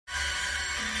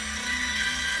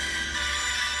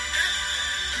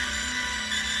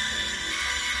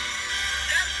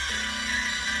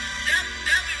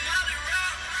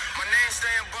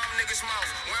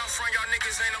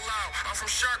I'm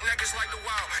from sharp niggas like the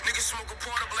wild. Niggas smoke a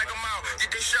porter, black them out.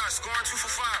 Get they shots, scoring 2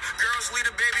 for 5. Girls lead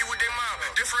a baby with their mom.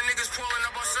 Different niggas pulling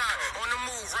up outside. On the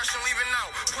move, rushing, leaving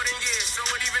out. Put in years, so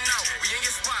it even out. We in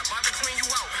your spot, about to clean you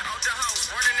out. Out the house,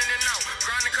 running in and out.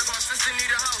 Grinding cause my sister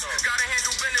need a house. Gotta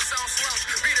handle business, I don't slouch.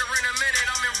 Beat her in a minute,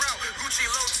 I'm en route. Gucci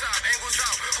low top, angles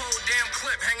out. Whole damn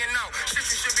clip hanging out. Shit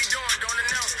you should be doing, don't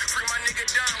announce. Free my nigga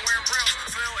down, wearing brown.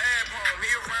 Phil Abhorn, me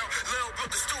around. Lil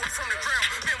built the Stewart from the ground.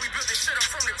 Man, we built this shit up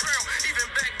from the ground. Even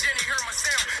back then he heard my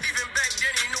sound. Even back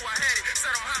then he knew I had it.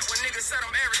 Said I'm hot when niggas said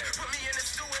I'm average. Put me in the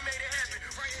stew and made it happen.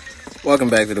 Welcome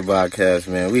back to the podcast,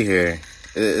 man. We here.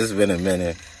 It's been a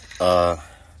minute.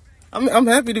 I'm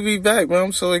happy to be back,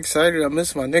 man. I'm so excited. I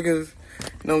miss my niggas.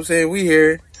 You know what I'm saying? We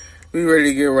here. We ready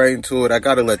to get right into it. I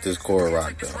gotta let this core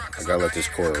rock, though. I gotta let this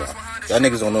core rock. Y'all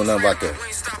niggas don't know nothing about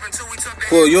this.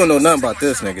 Cool, you don't know nothing about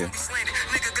this, nigga.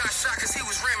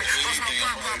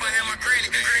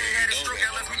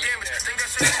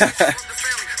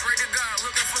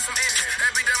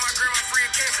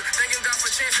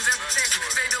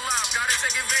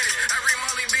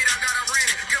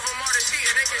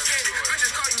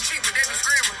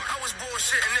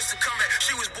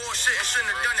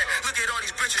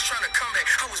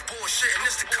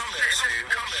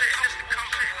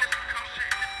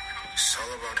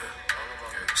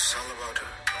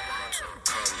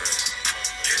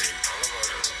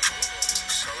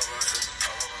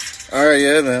 Alright,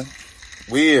 yeah, man.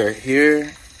 We are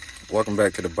here. Welcome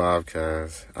back to the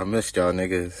Bobcast. I missed y'all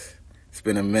niggas. It's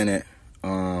been a minute.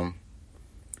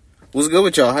 What's good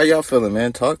with y'all? How y'all feeling,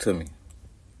 man? Talk to me.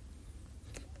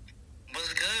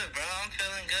 What's good, bro? I'm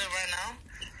feeling good right now.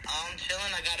 I'm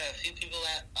chilling. I got a few people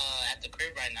at the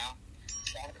crib right now.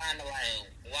 So I'm kind of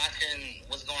like watching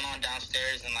what's going on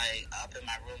downstairs and like up in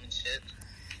my room and shit.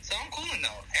 So I'm cooling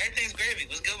though. Everything's gravy.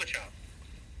 What's good with y'all?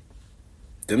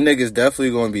 Them niggas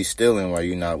definitely gonna be stealing while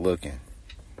you not looking.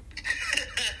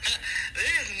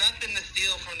 There's nothing to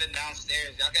steal from the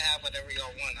downstairs. Y'all can have whatever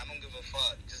y'all want. I don't give a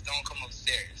fuck. Just don't come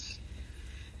upstairs.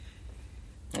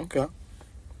 Okay.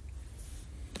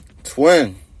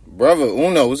 Twin, brother,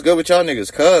 Uno, what's good with y'all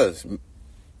niggas? Cuz,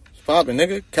 what's poppin',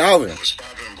 nigga? Calvin. What's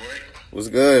poppin', boy? What's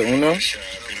good, Uno? Happy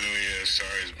New Year. Sorry,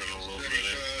 it's been a little bit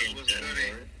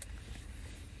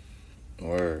of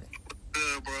Word.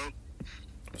 good, bro.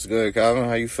 What's good, Calvin?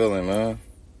 How you feeling, man?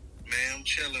 Man, I'm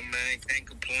chilling, man. Can't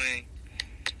complain.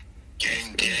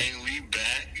 Gang, we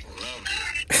back. Love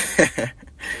it.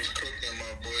 What's cooking,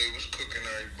 my boy? What's cooking,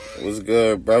 everybody? What's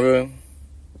good, brother?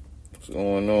 What's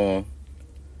going on?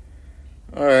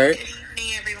 All right. Good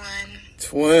evening, everyone.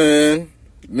 Twin,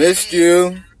 missed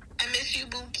you. I miss you,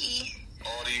 Bookie.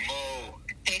 Audie Mo.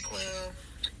 Hey, Quill.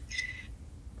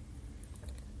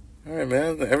 All right,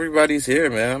 man. Everybody's here,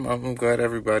 man. I'm glad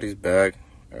everybody's back.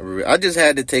 I just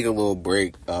had to take a little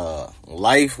break.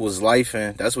 Life was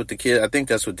lifing. That's what the kids. I think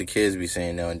that's what the kids be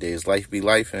saying nowadays. Life be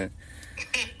lifing.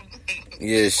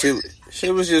 Yeah,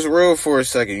 shit was just real for a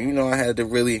second. You know, I had to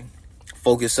really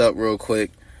focus up real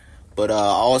quick. But I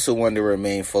also wanted to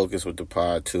remain focused with the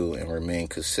pod too and remain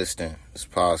consistent as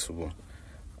possible.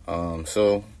 And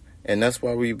that's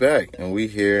why we back and we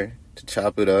here to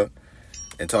chop it up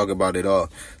and talk about it all.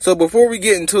 So before we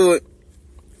get into it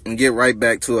and get right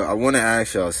back to it, I want to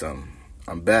ask y'all something.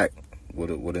 I'm back with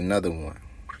another one.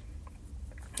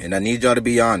 And I need y'all to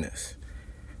be honest.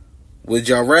 Would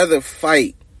y'all rather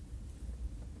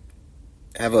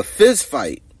have a fist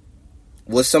fight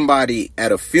with somebody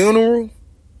at a funeral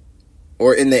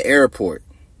or in the airport?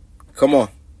 Come on,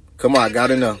 I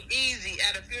gotta know. Easy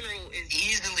at a funeral is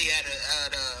easily at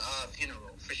a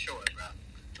funeral for sure, bro.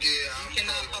 Yeah, You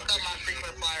cannot fuck up my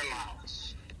frequent flyer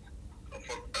miles. I'm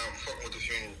fucking with the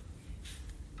funeral.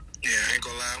 Yeah, I ain't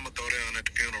gonna lie. I'm gonna throw down at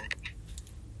the funeral.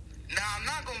 Nah, I'm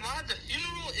not gonna lie. The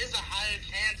funeral is a higher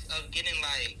chance of getting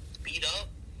like beat up,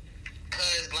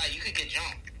 cause like you could get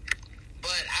jumped.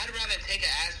 But I'd rather take an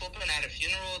ass whooping at a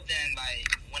funeral than like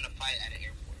win a fight at an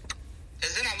airport.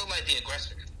 Cause then I look like the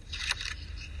aggressor.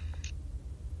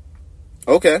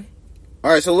 Okay.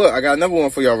 All right, so look, I got another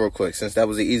one for y'all real quick since that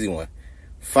was the easy one.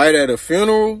 Fight at a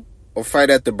funeral or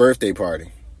fight at the birthday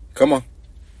party? Come on.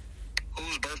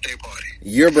 Whose birthday party?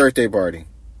 Your birthday party.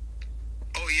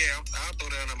 Oh, yeah. I'll throw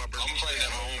down at my birthday party.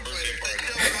 I'm gonna fight at my own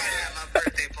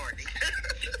birthday party.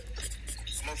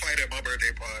 I'm gonna fight at my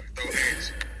birthday party. Throw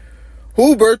hands.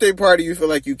 Who birthday party you feel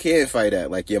like you can't fight at?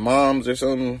 Like your mom's or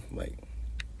something? Like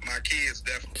My kids,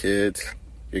 definitely. kids?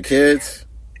 Your kids?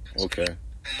 Okay. My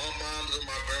mom's and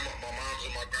my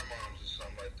grandmom's or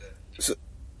something like that. So,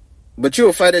 but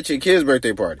you'll fight at your kid's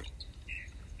birthday party?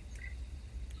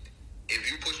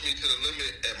 If you push me to the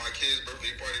limit at my kid's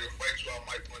birthday party to fight you, I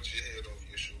might punch your head over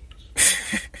your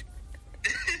shoulders.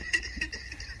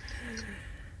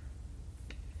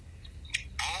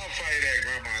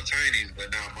 Tiny's, but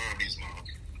now Mommy's mom.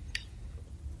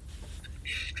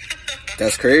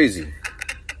 That's crazy.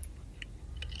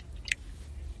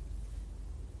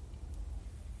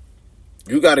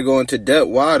 You got to go into debt.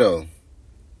 Why though?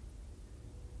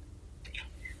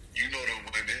 You know them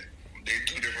women. They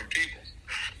two different people.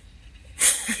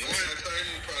 One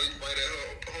Tiny probably fight at her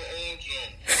own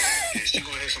joint. Yeah, she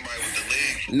gonna hit somebody with the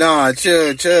leg. Nah,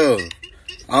 chill.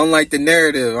 I don't like the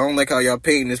narrative. I don't like how y'all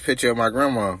painting this picture of my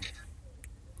grandma.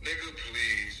 Nigga,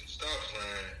 please stop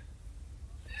playing.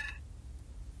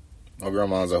 My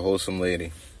grandma's a wholesome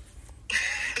lady.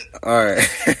 All right.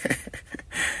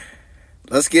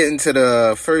 Let's get into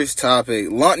the first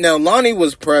topic. Now, Lonnie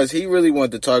was pressed. He really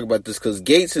wanted to talk about this because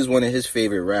Gates is one of his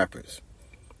favorite rappers.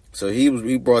 So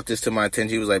he brought this to my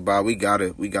attention. He was like, Bob, we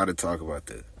gotta talk about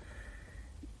this.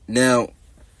 Now,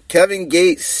 Kevin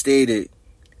Gates stated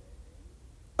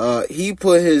he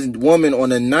put his woman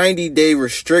on a 90-day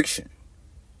restriction.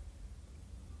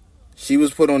 She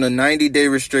was put on a 90-day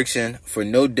restriction for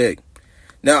no dick.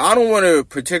 Now, I don't want to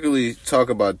particularly talk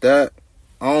about that.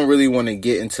 I don't really want to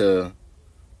get into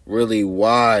really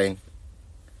why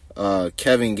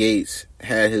Kevin Gates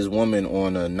had his woman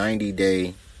on a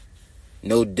 90-day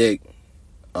no dick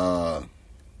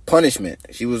punishment.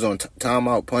 She was on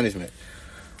timeout punishment.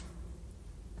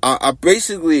 I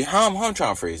basically, how I'm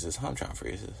trying to phrase this.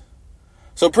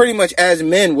 So pretty much as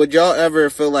men, would y'all ever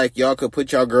feel like y'all could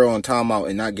put y'all girl on timeout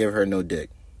and not give her no dick?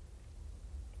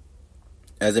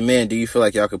 As a man, do you feel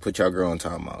like y'all could put y'all girl on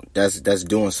timeout? That's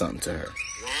doing something to her.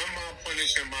 Why am I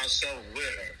punishing myself with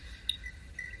her?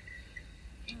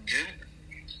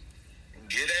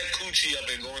 Get that coochie up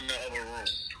and go in the other room.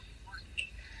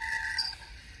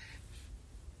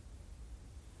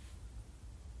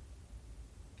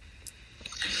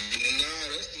 Nah,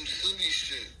 that's some silly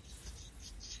shit.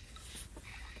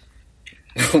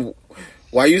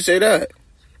 Why you say that?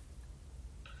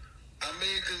 I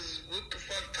mean, cause what the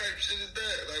fuck type shit is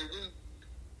that? Like,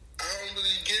 I don't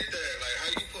really get that. Like, how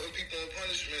you putting people on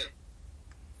punishment?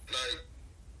 Like,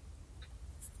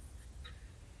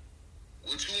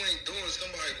 what you ain't doing,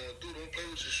 somebody gonna do. Don't play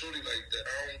with your shorty like that.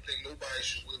 I don't think nobody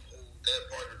should withhold that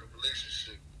part of the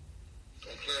relationship.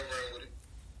 Don't play around with it.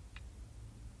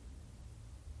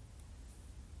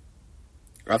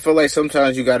 I feel like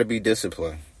sometimes you gotta be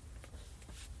disciplined.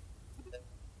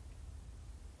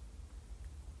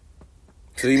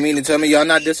 So you mean to tell me y'all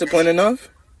not disciplined enough?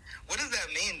 What does that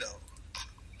mean, though?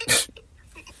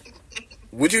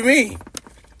 What you mean? Like,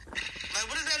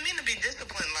 what does that mean to be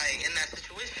disciplined, like, in that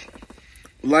situation?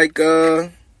 Like,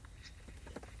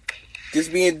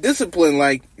 just being disciplined.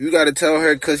 Like, you gotta tell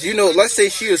her, cause you know, let's say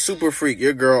she a super freak.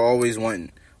 Your girl always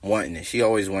wanting it. She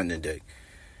always wanting a dick.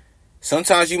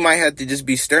 Sometimes you might have to just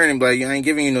be stern and be like, I ain't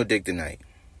giving you no dick tonight.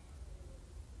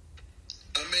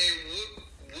 I mean,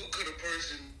 what could a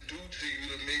person do to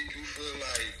you to make you feel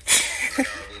like I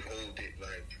gotta withhold it?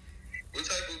 Like, what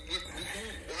type of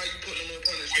why you putting them on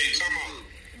punishment? Wait, come on.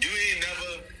 You and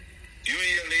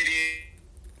your lady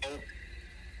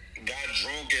got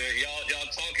drunk and y'all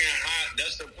talking hot.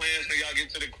 That's the plan so y'all get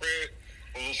to the crib.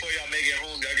 But before y'all make it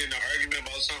home, y'all get in an argument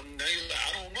about something. Now you're like, I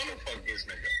don't want to fuck this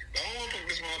nigga. I don't want to fuck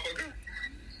this motherfucker.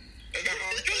 That's not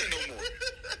how I'm feeling no more.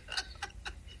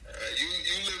 You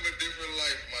live a different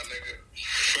life, my nigga.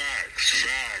 Facts.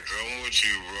 I'm with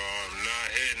you, bro. I'm not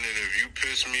hitting it. If you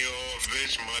piss me off,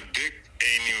 bitch, my dick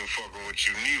ain't even fucking with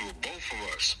you. Neither. Both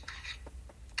of us.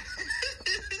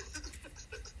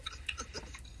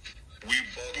 We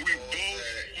both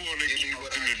want to keep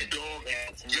in the dog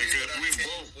ass, nigga. We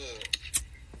both.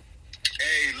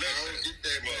 Hey, listen.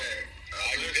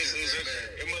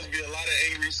 It must be a lot of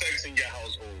angry sex in your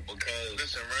household because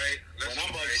when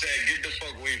I'm upset, get the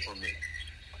fuck away from me.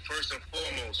 First and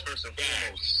foremost.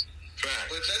 Fact.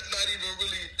 But that's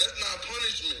not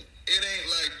punishment. It ain't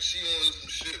like she on some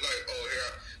shit like, oh,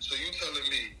 here. So you telling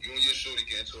me you and your shorty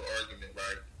get into an argument,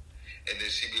 right? And then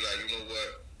she be like, you know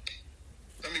what?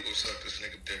 Let me go suck this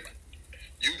nigga dick.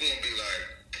 You gonna be like,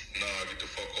 nah, get the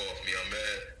fuck off me. I'm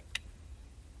mad.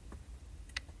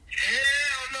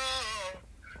 Hell no.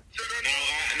 No.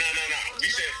 We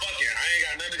said fuck it. I ain't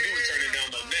got nothing to do with turning down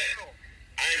no net.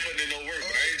 I ain't putting in no work,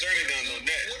 but I ain't turning down no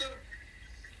net.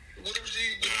 What if she...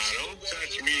 Nah, don't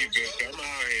touch me, bitch. I'm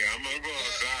out here. I'm gonna go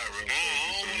outside, bro. Nah, I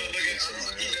don't wanna look at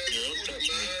somebody else. Don't touch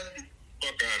me.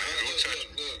 Fuck out of here. Don't touch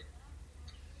me. Look,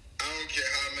 I don't care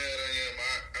how mad I am.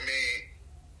 I mean,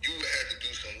 you would have to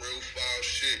do some real foul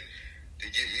shit to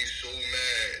get me so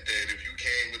mad that if you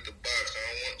came with the box, I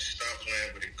don't want you to stop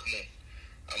playing with it. Come on.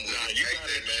 You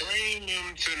gotta train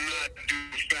them to not do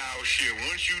foul shit.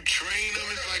 Once you train them,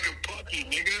 it's like a puppy,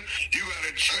 nigga. You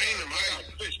gotta train them.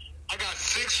 I got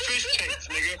 6 6 fish tanks,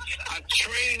 nigga. I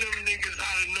train them niggas how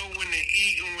to know when to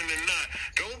eat and when to not.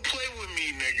 Don't play with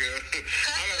me, nigga.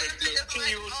 I got a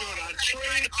 15-year-old son. I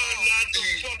train her not to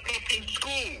fuck up in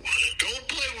school. Don't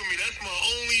play with me. That's my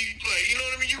only, like, you know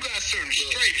what I mean? You got certain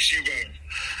stripes, you got.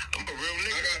 I'm a real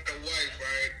nigga. I got a wife,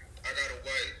 right? I got a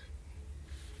wife.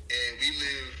 And we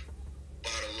live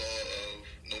by the law of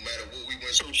no matter what we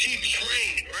went So she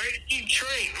trained, right? She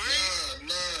trained, right?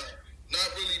 Nah. Not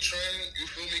really trained, you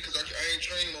feel me? Because I ain't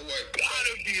trained my wife.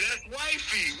 Gotta be, that's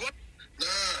wifey. What?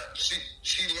 Nah, she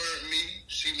learned me.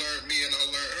 She learned me and I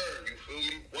learned her, you feel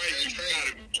me? Wifey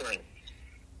gotta be trained.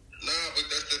 Nah, but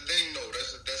that's the thing though.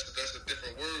 That's a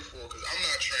different word for it, because I'm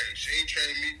not trained. She ain't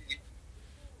trained me. We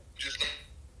just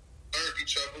learned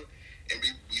each other and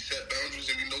we set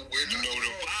boundaries and we know where to know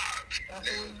the vibes.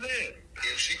 Now,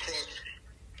 if she crossed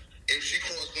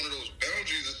one of those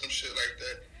boundaries or some shit like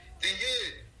that, then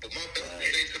yeah. But my boundary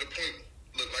ain't to the point.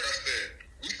 Look, like I said,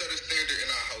 we set a standard in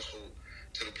our household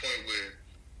to the point where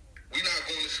we not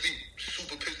going to sleep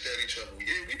super pissed at each other.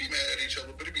 Yeah, we be mad at each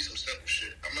other, but it be some simple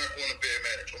shit. I'm not going to bed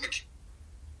mad at you. I'm gonna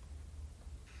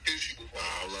kiss you before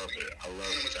I love it. I love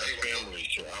it. That family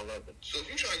shit. I love it. So if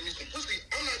you try to give me some pussy,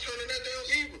 I'm not turning that down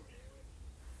either.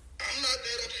 I'm not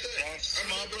that upset.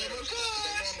 I'm not that upset. I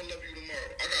know I'm gonna love you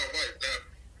tomorrow. I got a wife now.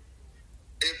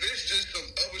 If it's just some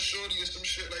other shorty or some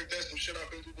shit like that, some shit I've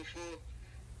been through before,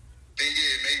 then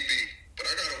yeah, it may be. But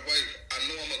I got a wife. I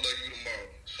know I'm gonna love you tomorrow.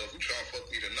 So if you try to fuck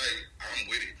me tonight, I'm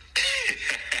with it.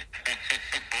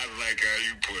 I like how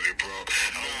you put it, bro.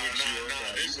 I'm with you.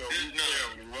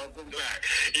 Welcome back.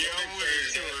 Yeah, I'm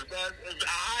with it.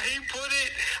 How he put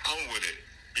it, I'm with it.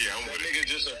 Yeah, I'm with it. That nigga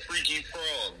just a freaky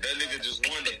frog. That nigga just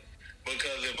won it.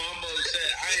 Because if I'm upset,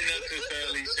 I ain't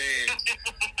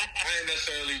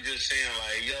necessarily just saying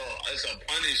like, yo, it's a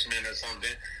punishment or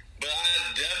something. But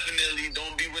I definitely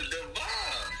don't be with the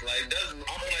vibes. Like that's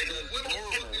What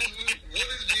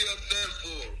is we upset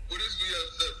for? What is we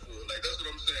upset for? Like that's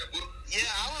what I'm saying.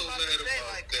 I was about to say,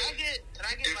 like, can I get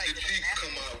if like the cheeks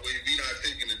come our way, we not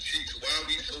taking the cheeks. Why are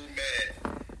we so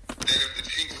mad that if the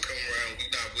cheeks come around, we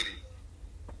not with it?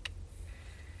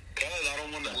 Because I don't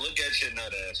want to look at your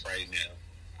nut ass right now.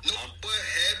 Look what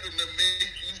happened to make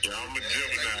you. Yeah, I'm a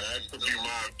Gemini.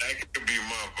 That could be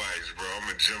my vice, bro. I'm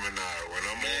a Gemini. When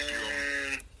I'm off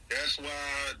you, that's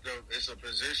why it's a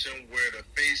position where the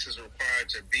face is required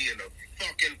to be in a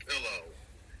fucking pillow.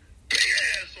 Big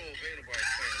asshole. Ain't nobody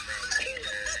playing around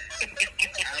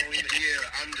with me, man.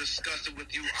 I'm disgusted with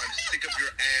you. I'm sick of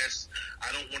your ass. I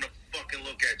don't want to fucking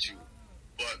look at you.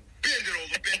 But bend it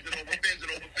over,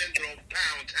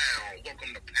 Pound Town. Welcome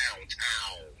to Pound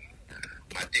Town.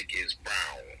 My dick is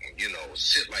brown,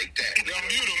 shit like that. Now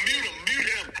mute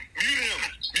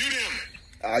him.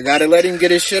 I gotta let him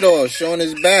get his shit off. Showing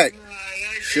his back.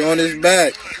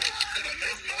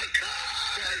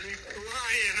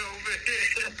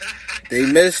 They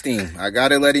missed him. I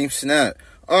gotta let him snap.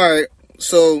 Alright,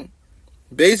 so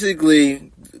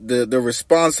basically the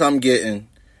response I'm getting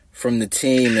from the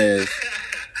team is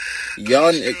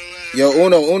y'all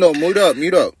Uno, mute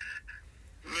up.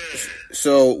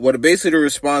 So basically the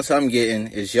response I'm getting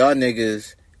is y'all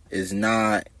niggas is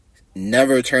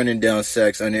never turning down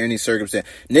sex under any circumstance.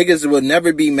 Niggas will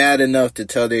never be mad enough to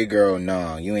tell their girl,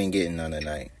 nah, you ain't getting none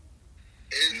tonight.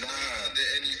 It's not under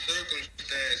any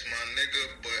circumstance, my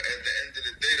nigga, but at the end of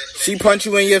the day, that's what She punch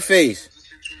you in your face.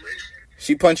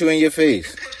 She punch you in your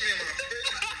face.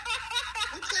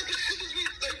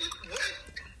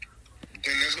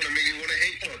 Then that's gonna make me want to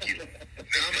hate fuck you. I'm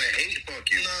gonna hate fuck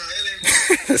you. Nah, it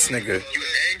ain't. This nigga. You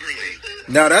angrily.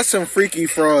 Now that's some freaky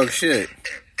frog shit.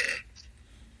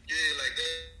 Yeah, like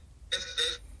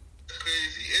that's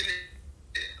crazy.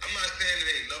 I'm not saying it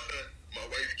ain't nothing my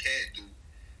wife can't do,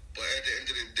 but at the end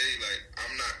of the day, like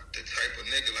I'm not the type of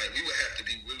nigga. Like we would have to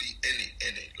be really in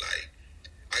it. Like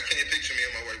I can't picture me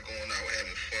and my wife going out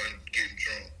having fun, getting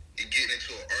drunk, and getting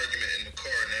into an argument in the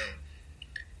car. Now,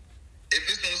 if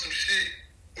it's on some shit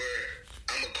where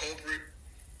I'm a culprit,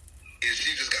 and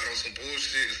she just got on some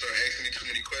bullshit and started asking me too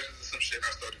many questions or some shit, and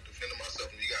I started defending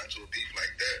myself, and we got into a beef like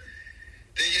that,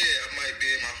 then yeah, I might be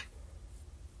in my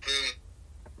feelings.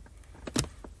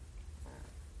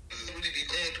 I really be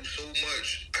going through so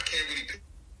much. I can't really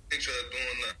picture her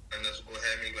doing nothing that's gonna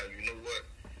have me like, you know what?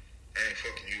 I ain't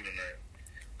fucking you tonight.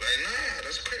 Like, nah,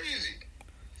 that's crazy.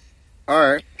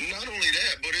 Alright. Not only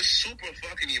that, but it's super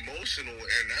fucking emotional,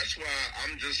 and that's why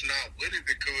I'm just not with it,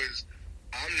 because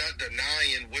I'm not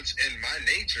denying what's in my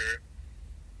nature,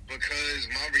 because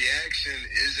my reaction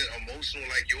isn't emotional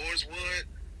like yours would.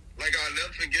 Like, I'll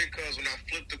never forget, because when I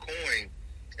flipped the coin,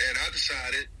 and I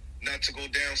decided not to go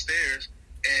downstairs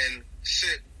and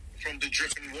sit from the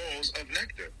dripping walls of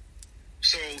Nectar.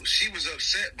 So she was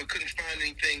upset, but couldn't find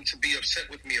anything to be upset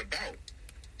with me about.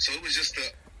 So it was just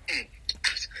I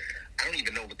don't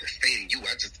even know what to say to you.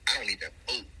 I don't even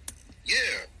vote.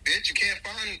 Yeah, bitch, you can't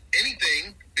find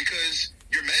anything because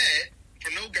you're mad for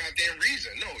no goddamn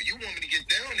reason. No, you want me to get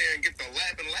down there and get the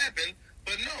lapping,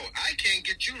 but no, I can't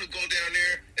get you to go down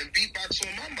there and beatbox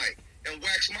on my mic and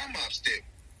wax my mop stick.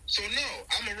 So no,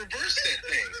 I'm gonna reverse that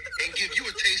thing and give you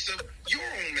a taste of your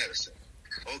own medicine.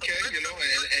 Okay,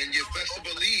 and you best to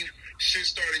believe shit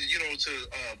started, to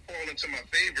fall into my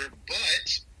favor,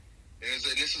 but, and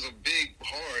this is a big,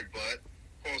 hard but,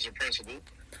 pause the principle,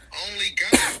 I only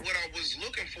got what I was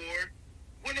looking for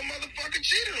when the motherfucker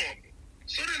cheated on me.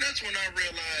 So then that's when I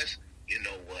realized, you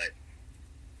know what?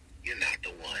 You're not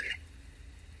the one.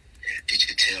 Did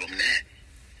you tell him that?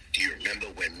 Do you remember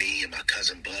when me and my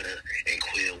cousin Butter and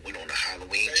Quill went on a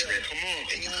Halloween trip?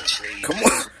 And you betrayed me?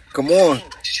 Come on.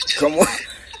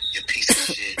 You piece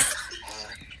of shit.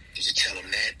 Did you tell him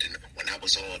that when I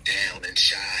was all down and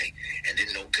shy and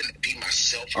didn't know couldn't be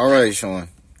myself? All right, Sean.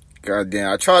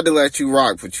 Goddamn, I tried to let you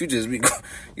rock, but you just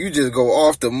go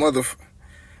off the mother.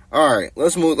 All right,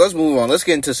 let's move on. Let's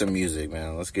get into some music,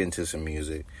 man. Let's get into some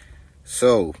music.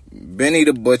 So, Benny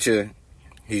the Butcher,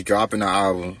 he's dropping an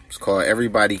album. It's called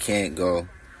Everybody Can't Go,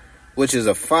 which is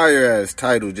a fire-ass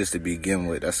title just to begin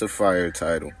with. That's a fire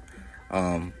title.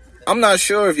 I'm not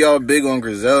sure if y'all big on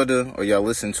Griselda or y'all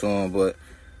listen to him, but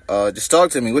just talk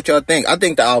to me. What y'all think? I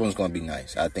think the album's going to be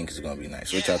nice. I think it's going to be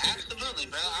nice. What y'all think? Absolutely,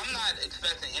 bro. I'm not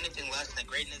expecting anything less than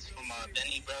greatness from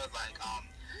Benny, bro. Like,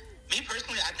 me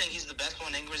personally, I think he's the best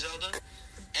one in Griselda.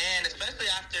 And especially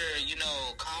after,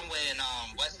 Conway and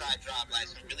Westside dropped, like,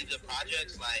 some really good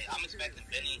projects, like, I'm expecting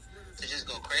Benny to just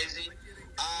go crazy.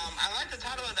 I like the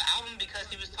title of the album because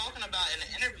he was talking about in an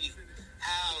interview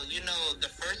how, the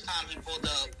first time he pulled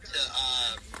up to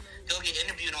go get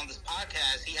interviewed on this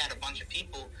podcast, he had a bunch of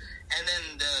people. And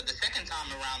then the second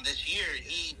time around this year,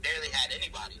 he barely had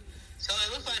anybody. So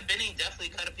it looks like Benny definitely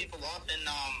cut people off and,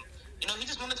 he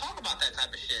just want to talk about that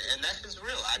type of shit. And that's just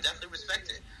real. I definitely respect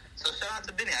it. So shout out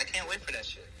to Benny. I can't wait for that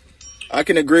shit. I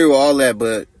can agree with all that,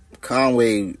 but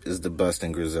Conway is the best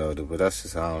in Griselda. But that's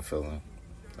just how I'm feeling.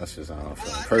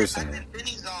 Personally. I think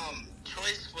Benny's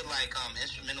choice with like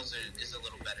instrumentals is a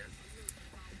little better.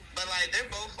 But like they're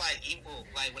both like equal,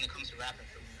 like when it comes to rapping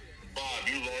for me. Bob,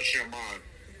 you lost your mind.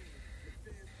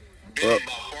 Benny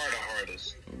by far the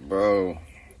hardest. Bro,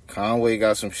 Conway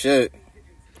got some shit.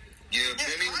 Yeah,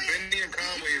 Benny and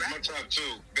Conway is my top two.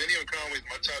 Benny and Conway is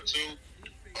my top two.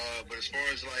 But as far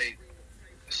as like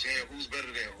saying who's better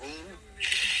than who,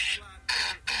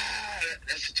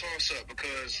 that's a toss up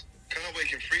because Conway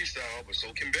can freestyle, but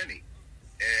so can Benny.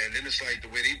 And then it's like the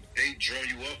way they drum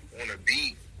you up on a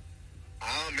beat.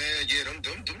 Man, yeah, them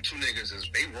two niggas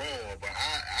they raw, but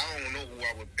I don't know who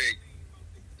I would pick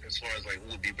as far as like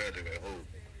who would be better than who.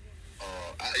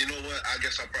 You know what? I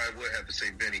guess I probably would have to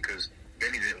say Benny because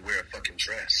Benny didn't wear a fucking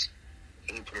dress.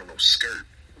 He didn't put on no skirt.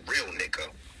 Real nigga.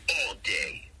 All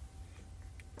day.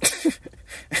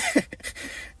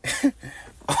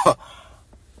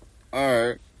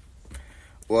 Alright.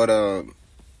 Well,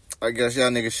 I guess y'all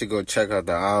niggas should go check out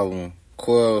the album.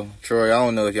 Quill, Troy, I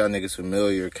don't know if y'all niggas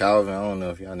familiar. Calvin, I don't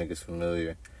know if y'all niggas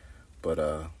familiar.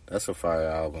 But, that's a fire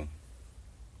album.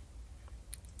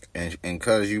 And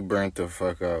cuz you burnt the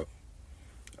fuck out.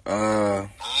 I ain't lying,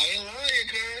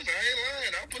 cuz. I ain't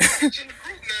lying. I'll put the bitch in the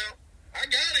group now. I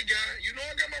got it, guy. You know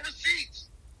I got my receipts.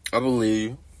 I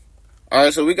believe you.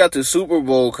 Alright, so we got the Super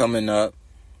Bowl coming up.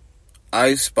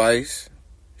 Ice Spice.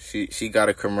 She got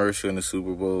a commercial in the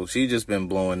Super Bowl. She just been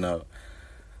blowing up.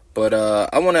 But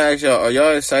I want to ask y'all, are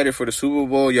y'all excited for the Super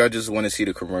Bowl? Or y'all just want to see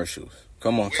the commercials?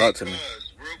 Come on, talk to me.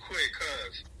 Real quick,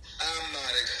 cuz. I'm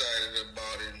not excited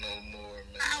about it no more,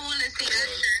 man. I want to see that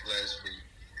shit. Last week.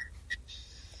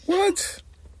 What?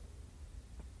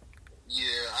 Yeah,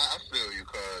 I feel you,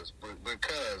 cuz. But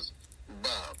cuz,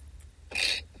 Bob,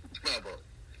 Bubba,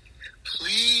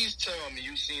 please tell me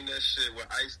you seen that shit with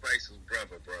Ice Spice's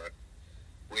brother, bro.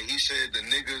 Where he said the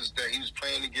niggas that he was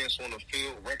playing against on the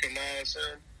field recognized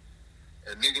him.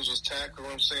 And niggas was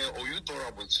tackling him saying, oh, you thought I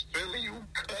was feeling you,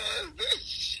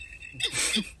 cuz?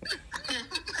 Yeah,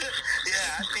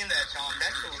 I seen that, Sean.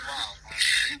 That shit was wild.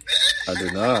 I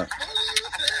did not.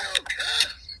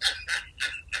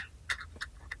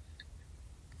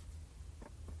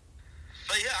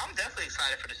 But yeah, I'm definitely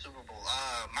excited for the Super Bowl.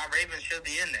 My Ravens should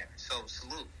be in there, so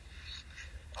salute.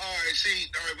 All right,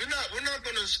 we're not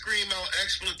gonna scream out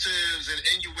expletives and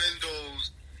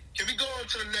innuendos. Can we go on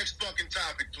to the next fucking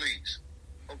topic, please?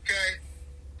 Okay?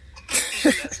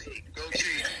 Go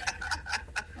Chiefs.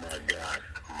 My God.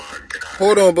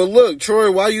 Hold on, but look,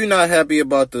 Troy, why you not happy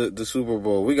about the Super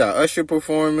Bowl? We got Usher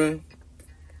performing.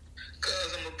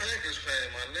 Cause I'm a Packers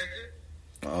fan, my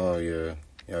nigga. Oh yeah,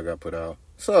 y'all got put out.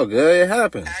 It's all good. It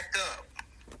happened. Packed up.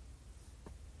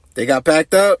 They got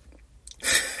packed up.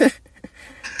 And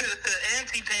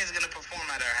T-Pain's gonna perform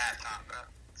at our halftime, bro.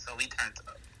 So we turned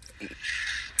up.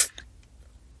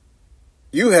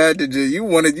 You had to. You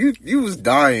wanted. You was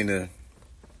dying to.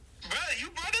 Bro,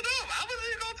 you brought it up. I wasn't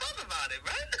even gonna talk about it,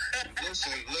 bro.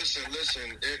 Listen.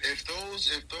 If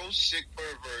those sick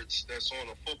perverts that's on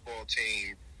a football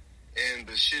team in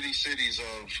the shitty cities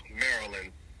of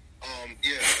Maryland,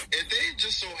 if they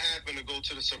just so happen to go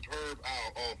to the the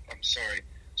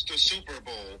Super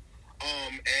Bowl,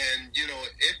 and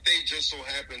if they just so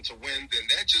happen to win, then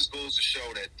that just goes to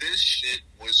show that this shit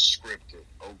was scripted.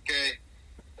 Okay,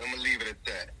 I'm gonna leave it at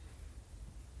that.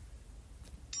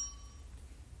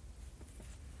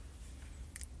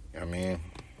 I mean,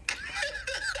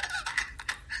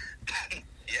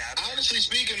 honestly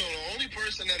speaking, though, the only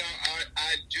person that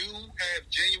I do have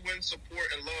genuine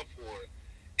support and love for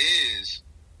is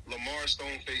Lamar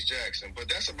Stoneface Jackson, but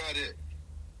that's about it.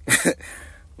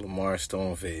 Lamar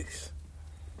Stoneface.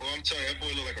 Well, I'm telling you, that boy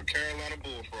look like a Carolina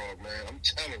bullfrog, man. I'm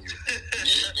telling you.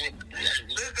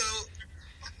 Let's go.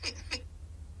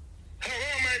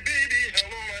 Hello, my baby.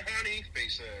 Hello, my honey.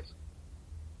 Face ass.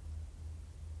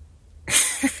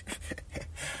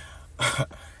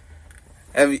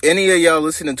 Have any of y'all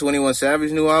listened to 21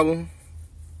 Savage new album?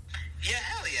 Yeah,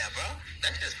 hell yeah, bro.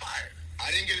 That shit's fire.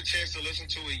 I didn't get a chance to listen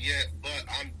to it yet, but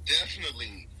I'm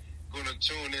definitely going to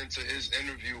tune into his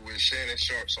interview with Shannon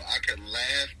Sharp so I could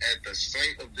laugh at the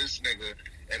sight of this nigga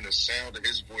and the sound of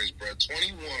his voice, bro.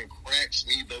 21 cracks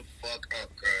me the fuck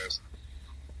up, cuz.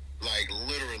 Like,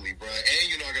 literally, bro.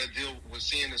 And, I got to deal with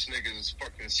seeing this nigga's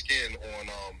fucking skin on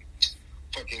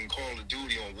fucking Call of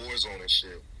Duty on Warzone and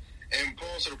shit. And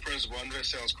pause to the principle, I know that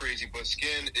sounds crazy, but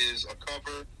skin is a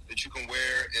cover that you can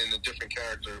wear in a different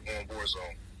character on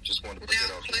Warzone. Just wanted to put that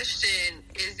Now, out there. question,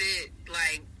 is it,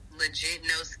 like, legit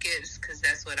no skips? Because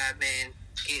that's what I've been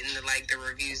getting, the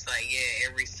reviews, yeah,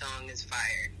 every song is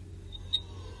fire.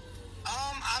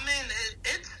 I mean,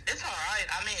 it's alright.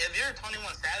 I mean, if you're a 21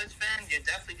 Savage fan, you're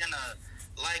definitely gonna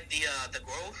like the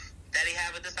growth that he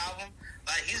had with this album.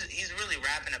 Like, he's really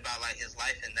rapping about, his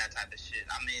life and that type of shit.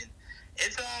 I mean,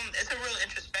 it's a real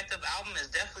introspective album. It's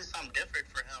definitely something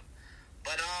different for him.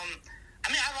 But, I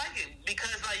mean, I like it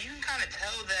because, you can kind of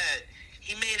tell that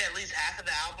he made at least half of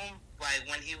the album,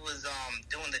 when he was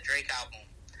doing the Drake album.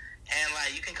 And,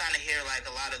 you can kind of hear,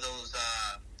 a lot of those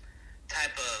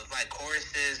type of,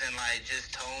 choruses and,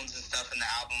 just tones and stuff in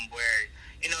the album where,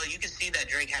 you can see that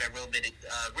Drake had a real big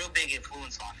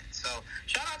influence on it. So,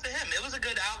 shout out to him. It was a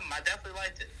good album. I definitely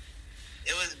liked it.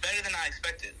 It was better than I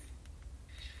expected.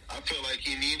 I feel like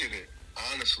he needed it,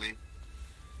 honestly.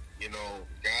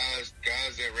 Guys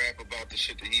that rap about the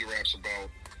shit that he raps about,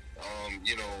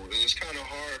 it's kind of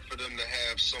hard for them to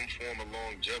have some form of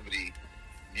longevity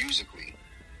musically.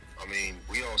 I mean,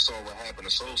 we all saw what happened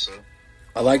to Sosa.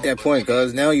 I like that point,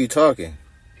 cuz now you talking.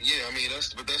 Yeah, I mean,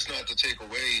 that's not to take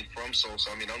away from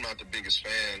Sosa. I mean, I'm not the biggest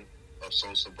fan of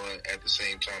Sosa, but at the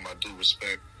same time, I do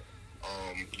respect,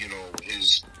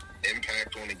 his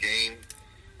impact on the game.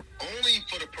 Only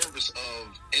for the purpose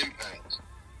of impact.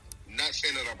 Not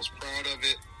saying that I was proud of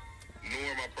it,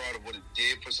 nor am I proud of what it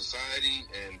did for society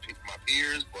and my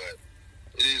peers, but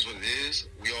it is what it is.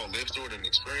 We all lived through it and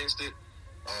experienced it.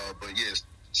 But yes,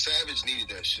 Savage needed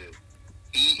that shit.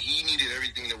 He needed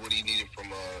everything that what he needed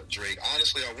from Drake.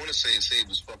 Honestly, I want to say it saved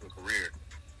his fucking career.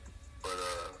 But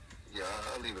yeah,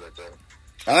 I'll leave it at that.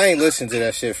 I ain't listened to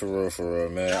that shit for real,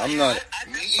 man. I'm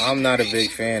not a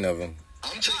big fan of him.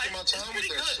 I'm taking my time with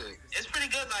that shit. It's pretty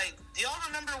good. Do y'all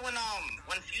remember when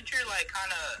Future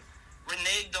kind of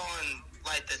reneged on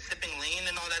the sipping lean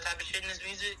and all that type of shit in his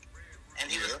music, and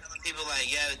he was telling people I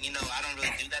don't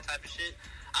really do that type of shit.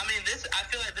 I mean, I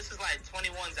feel like this is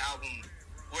 21's album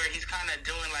where he's kind of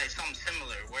doing something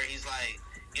similar, where he's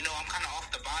I'm kind of off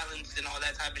the violence and all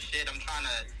that type of shit. I'm trying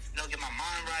to get my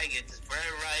mind right, get this bread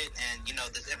right, and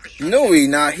this infrastructure. No, he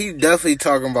not. He definitely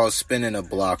talking about spinning a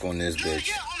block on this bitch.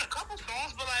 Yeah, on a couple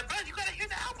songs, but bro, you gotta hear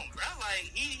the album, bro.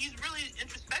 He's really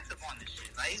introspective on this shit.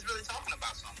 He's really talking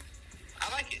about something.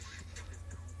 I like it.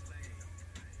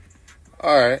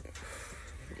 All right,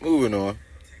 moving on.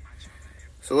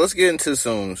 So let's get into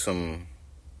some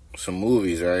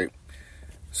movies, right?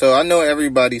 So I know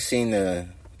everybody's seen the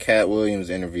Cat Williams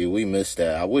interview. We missed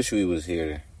that. I wish we was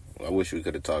here. I wish we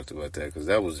could have talked about that because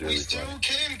that was really funny. We still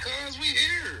can, cause we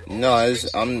here. No, it's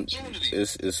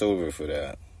over for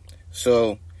that.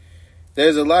 So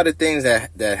there's a lot of things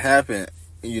that happen,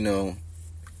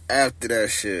 after that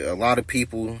shit, a lot of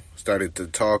people started to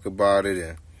talk about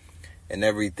it and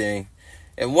everything.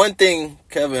 And one thing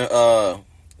the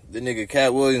nigga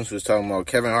Cat Williams was talking about,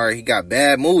 Kevin Hart, he got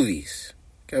bad movies.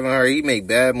 Kevin Hart, he make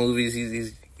bad movies.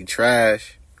 He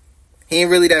trash. He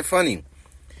ain't really that funny.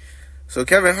 So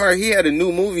Kevin Hart, he had a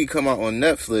new movie come out on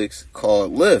Netflix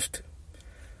called Lift.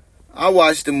 I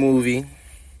watched the movie,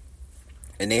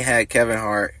 and they had Kevin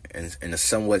Hart in a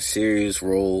somewhat serious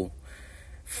role,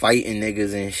 fighting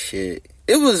niggas and shit.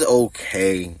 It was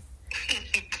okay.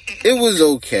 It was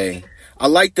okay. I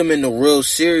liked him in the real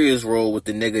serious role with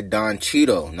the nigga Don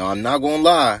Cheeto. Now, I'm not gonna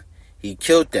lie. He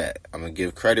killed that. I'm gonna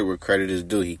give credit where credit is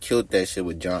due. He killed that shit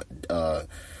with the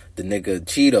nigga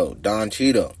Cheeto, Don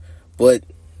Cheeto. But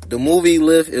the movie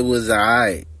Lift, it was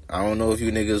alright. I don't know if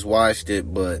you niggas watched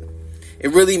it, but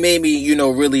it really made me,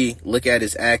 really look at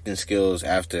his acting skills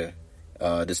after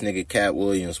this nigga Cat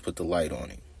Williams put the light on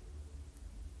him.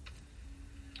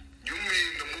 You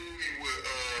mean the movie with,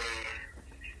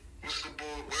 what's the boy,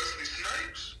 Wesley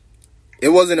Snipes? It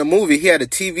wasn't a movie. He had a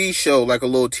TV show, like a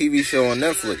little TV show on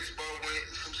Netflix.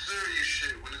 Some serious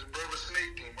shit when his brother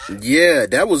snaked him, right? Yeah,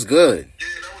 that was good. Yeah,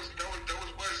 that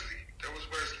was Wesley. That was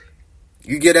Wesley.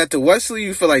 You get at the Wesley,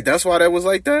 you feel like that's why that was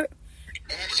like that?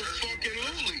 Absolutely.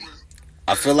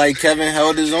 I feel like Kevin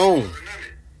held his own. But nah,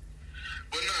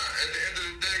 at the end of the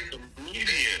day, that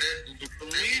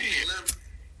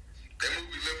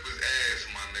movie Lift was ass,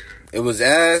 my nigga. It was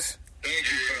ass. Thank you,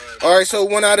 All right, so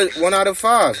 1 out of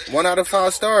 5. 1 out of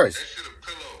 5 stars. That shit a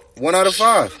pillow. 1 out of 5.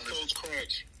 That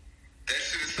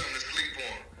shit is something to sleep on.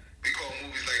 We call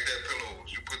movies like that pillows.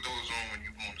 You put those on when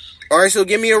you going to sleep. All right, so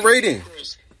give me a rating. I'm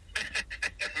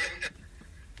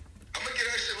gonna give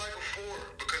that shit like a 4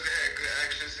 because it had good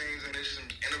action scenes and there's some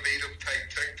innovative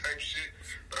type shit.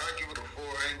 But I'll give it a 4.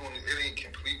 It ain't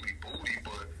completely booty,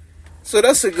 but So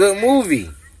that's a good movie.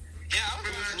 Yeah, I was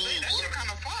gonna say that shit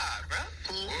kind of fly, bro.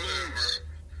 whatever.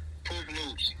 Poop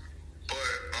loops. But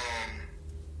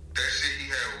that shit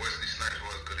he had with Wesley Snipes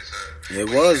was good as hell. It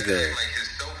But was he had good. to act like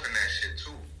himself in that shit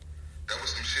too. That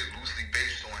was some shit loosely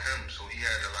based on him, so he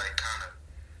had to like kind of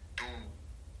do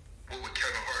what would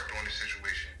Kevin Hart do in this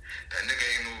situation. That nigga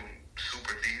ain't no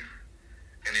super thief,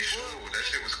 and it showed. That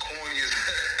shit was corny as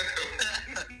hell.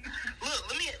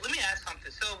 Look, let me ask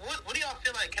something. So, what do y'all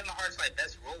feel like Kevin Hart's like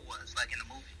best role was like in the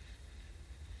movie?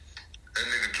 That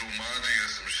nigga Drew Monty or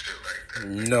some shit like that.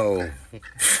 No. You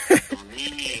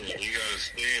gotta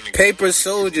stay in the Paper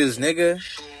Soldiers, nigga.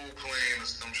 Soul Plane or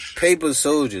some shit. Paper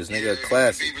Soldiers, nigga.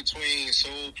 Classic. Be between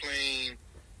Soul Plane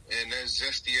and that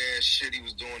zesty ass shit he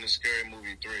was doing in Scary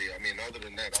Movie 3. I mean, other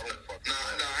than that, I don't fucking Nah, I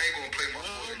ain't gonna play my boy.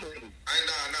 I ain't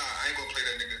gonna play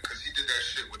that nigga because he did that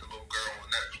shit with the little girl on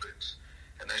Netflix.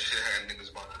 And that shit had niggas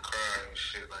about to cry and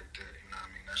shit like that. You know what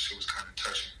I mean? That shit was kind of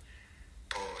touching.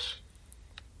 Pause.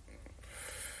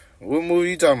 What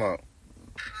movie you talking about?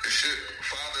 The shit,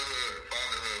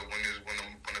 fatherhood, when the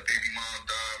baby mom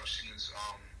died, when she was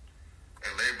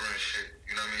in labor and shit.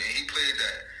 You know what I mean? And he played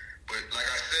that. But like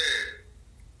I said,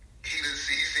 he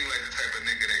seemed like the type of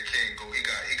nigga that can't go. He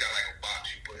got like a box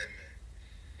you put him in.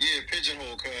 Yeah,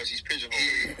 pigeonhole, cuz he's pigeonhole.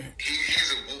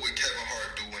 He's a what would Kevin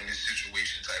Hart do in this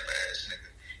situation type of ass nigga.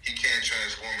 He can't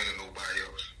transform into nobody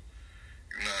else.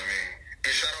 You know what I mean? And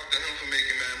shout out to him for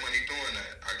making mad money doing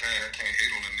that. I can't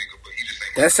hate on the nigga, but he just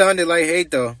ain't. That sounded like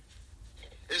hate, though.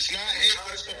 It's not hate,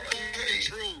 it's the fucking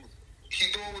truth.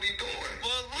 He doing what he doing.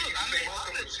 Well, look, I mean,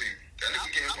 that nigga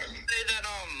can't I fight me. would say that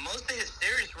most of his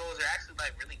serious roles are actually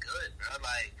like really good, bro.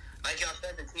 Like y'all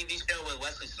said, the TV show with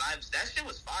Wesley Snipes, that shit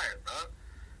was fire, bro.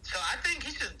 So I think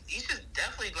he should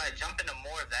definitely like jump into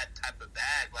more of that type of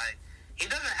bag. Like he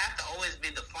doesn't have to always be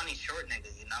the funny short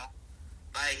nigga, you know.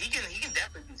 Like he can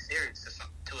definitely be serious to an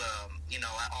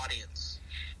audience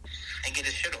and get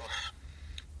his shit off.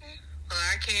 Well,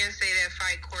 I can't say that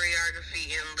fight choreography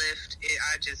in Lift,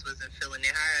 I just wasn't feeling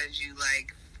it. How did you,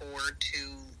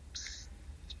 4-2,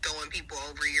 throwing people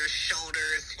over your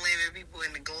shoulders, slamming people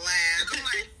in the glass? I'm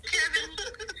like, Kevin,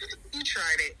 you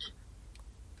tried it.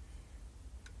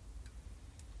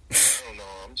 I don't know.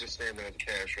 I'm just saying that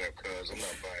cash rap, cuz I'm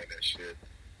not buying that shit.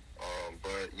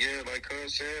 But yeah, like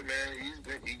cuz said, man,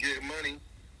 he getting money,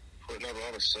 putting up a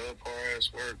lot of subpar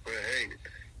ass work. But hey,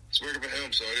 it's working for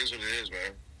him, so it is what it is,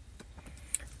 man.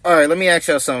 All right, let me ask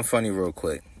y'all something funny real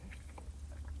quick.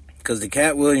 Because the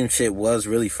Cat Williams shit was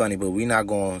really funny, but we not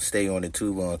going to stay on it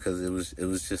too long because it was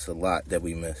just a lot that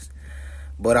we missed.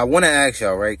 But I want to ask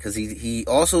y'all, right, because he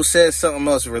also said something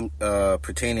else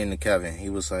pertaining to Kevin. He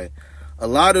was like, a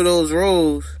lot of those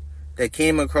roles that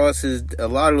came across his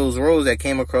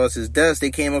desk,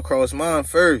 they came across mine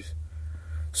first.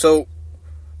 So,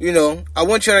 I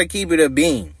want y'all to keep it a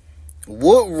beam.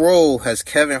 What role has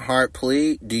Kevin Hart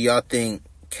played do y'all think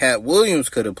Cat Williams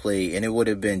could have played, and it would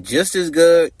have been just as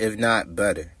good, if not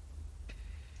better?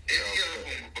 Any of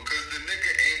them, because the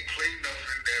nigga ain't played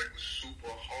nothing that was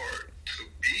super hard to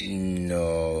be.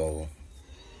 No,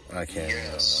 I can't.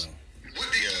 Yes. What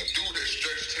did he do that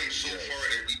stretched him so far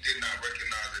that we did not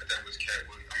recognize that was Cat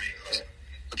Williams?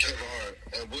 Kevin Hart.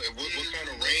 And what kind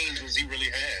of range does he really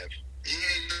have? He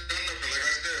ain't done nothing. Like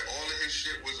I said, all of his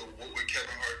shit was a what would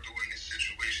Kevin Hart do in this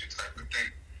situation type of thing.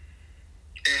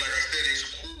 And like I said, it's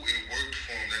cool. It worked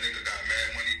for him. That nigga got mad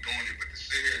money doing it. But to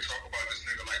sit here and talk about this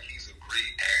nigga like he's a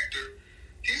great actor,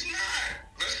 he's not.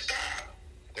 Let's stop.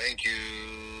 Thank you.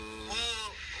 Well,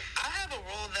 I have a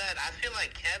role that I feel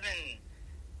like Kevin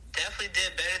definitely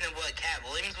did better than what Cat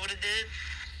Williams would have did.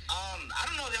 I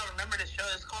don't know if y'all remember the show.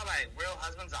 It's called like Real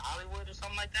Husbands of Hollywood or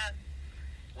something like that.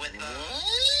 With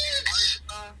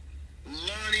What?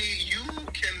 Lonnie, you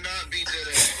cannot be dead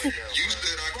ass right now. You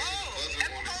said I can buzzer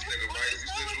on this nigga, right? You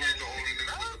said you ain't the only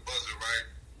nigga with the buzzer, right?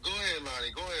 Go ahead,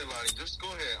 Lonnie. Just go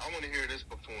ahead. I want to hear this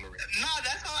buffoonery. No,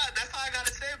 that's all I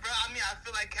gotta say, bro. I mean, I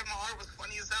feel like Kevin Hart was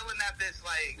funny as hell in that bitch.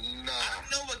 Like, Nah. I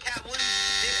don't know what Cat Williams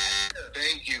did after.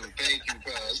 Thank you,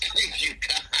 cuz. Thank you,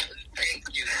 guys.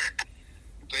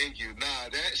 Thank you. Nah,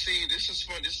 this is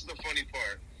fun. This is the funny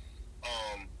part.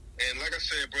 And like I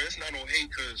said, bro, it's not no hate,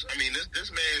 because, I mean, this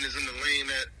man is in the lane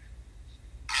that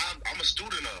I'm a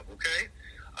student of, okay?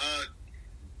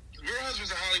 Real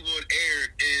Husbands of Hollywood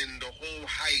aired in the whole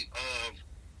height of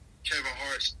Kevin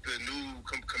Hart's the new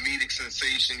comedic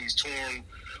sensation. He's touring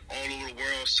all over the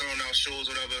world, selling out shows,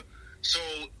 whatever. So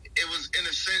it was, in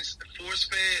a sense,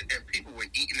 force-fed, and people were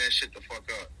eating that shit the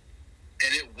fuck up.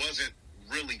 And it wasn't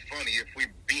really funny, if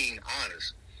we're being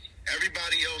honest.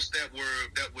 Everybody else that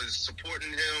was supporting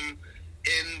him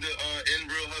in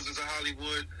Real Husbands of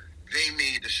Hollywood, they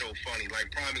made the show funny.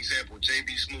 Like, prime example, JB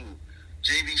Smoove.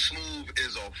 JB Smoove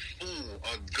is a fool,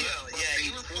 a good he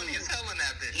was fool. funny as hell in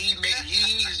that bitch.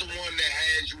 He's the one that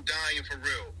had you dying for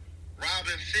real.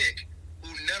 Robin Thicke, who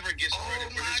never gets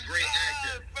credit for his great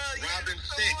acting. Bro, Robin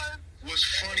Thicke was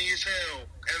funny as hell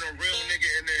and a real nigga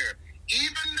in there.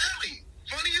 Even Nelly,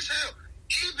 funny as hell.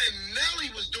 Even Nelly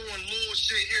was doing little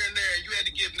shit here and there. You had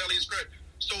to give Nelly his credit.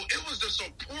 So it was the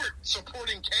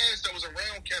supporting cast that was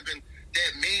around Kevin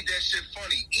that made that shit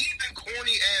funny. Even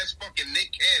corny ass fucking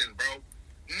Nick Cannon, bro.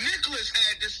 Nicholas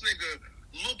had this nigga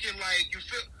looking like, you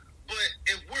feel. But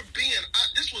if we're being,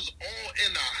 this was all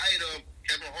in the height of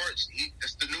Kevin Hart's.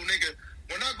 That's the new nigga.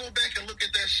 When I go back and look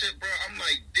at that shit, bro, I'm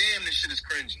like, damn, this shit is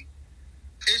cringy.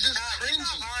 It's just cringy. It's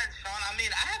not lying, Sean. I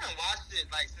mean, I haven't watched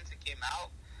it like since it came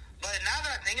out. But now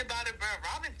that I think about it, bro,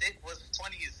 Robin Thicke was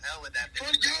funny as hell in that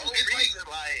bitch. Yo, it's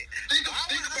like, think why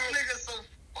was about, this nigga so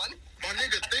funny? My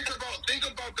nigga, think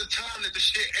about the time that the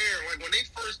shit aired. Like when this,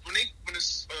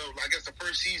 I guess the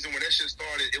first season when that shit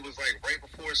started, it was like right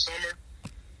before summer.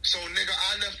 So nigga,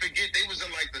 I never forget they was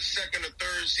in like the second or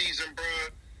third season,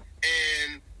 bro,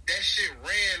 and that shit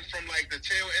ran from like the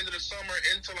tail end of the summer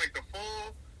into like the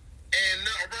fall, and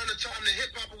around the time the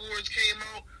Hip Hop Awards came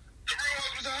out, the Real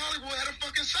Husbands of Hollywood had a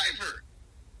fucking cipher.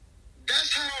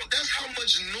 That's how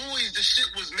much noise the shit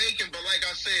was making. But like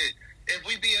I said, if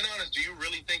we being honest, do you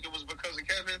really think it was because of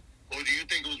Kevin? Or do you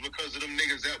think it was because of them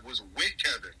niggas that was with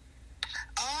Kevin?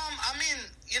 I mean,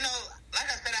 you know, like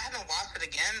I said, I haven't watched it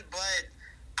again, but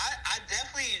I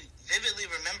definitely vividly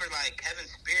remember, like, Kevin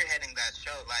spearheading that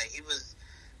show. Like, he was,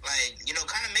 like, you know,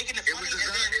 kind of making it funny.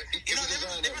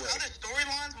 There was other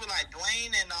storylines with, like,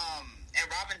 Dwayne and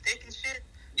Robin Thicke and shit.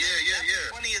 Yeah.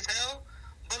 Funny as hell.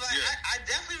 But, like, I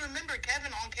definitely remember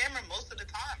Kevin on camera most of the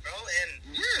time, bro.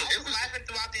 And I was laughing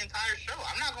throughout the entire show.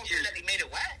 I'm not going to say that he made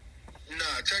it whack.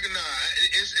 Nah, it's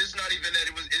not even that.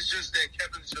 It's just that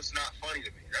Kevin's just not funny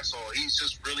to me. That's all. He's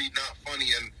just really not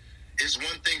funny. And it's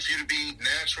one thing for you to be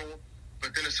natural,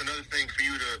 but then it's another thing for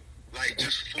you to, like,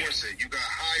 just force it. You got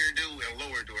higher do and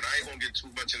lower do. And I ain't going to get too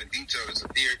much into detail. It's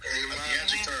a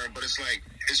theatric term, but it's like,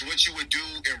 it's what you would do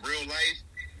in real life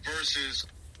versus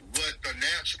what the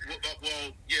natural,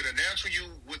 the natural you,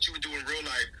 what you would do in real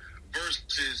life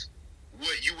versus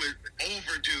what you would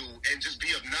overdo and just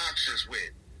be obnoxious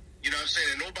with. You know what I'm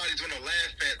saying? And nobody's going to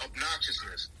laugh at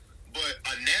obnoxiousness. But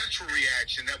a natural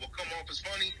reaction that will come off as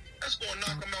funny, that's going to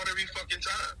knock them out every fucking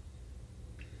time.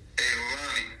 Hey,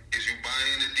 Lonnie, is you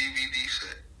buying the DVD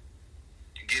set?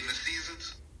 You getting the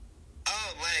seasons?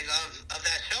 Oh, like, of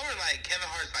that show or, like,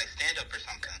 Kevin Hart's, like, stand-up or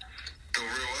something? The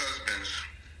Real Husbands.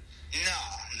 No,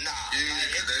 nah. Yeah,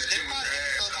 like, that shit was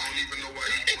ass. I don't even know why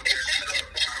you put that shit up.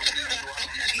 I don't even know why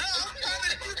you No, I'm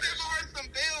trying to do Kevin Hart some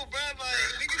bail, bro.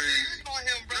 Like, niggas is on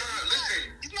him, bro. Nah,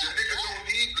 listen, the nigga don't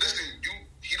need,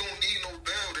 he don't need no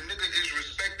bail. The nigga is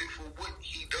respected for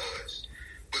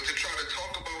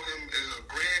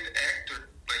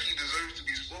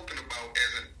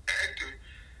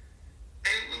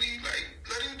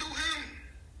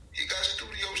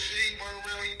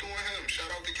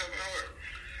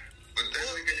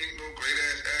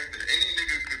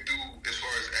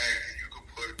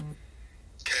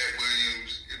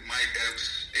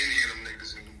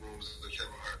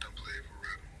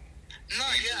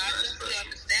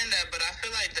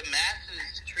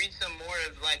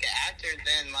like an actor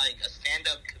than like a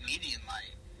stand-up comedian.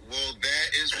 Like, well, that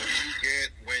is what you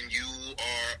get when you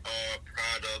are a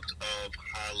product of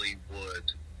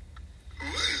Hollywood.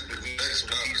 This is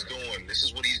what he's doing. This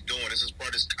is what he's doing. This is part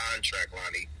of his contract,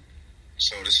 Lonnie.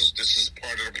 So this is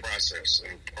part of the process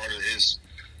and part of his,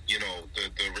 you know,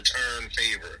 the return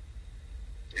favor.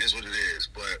 It is what it is.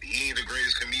 But he ain't the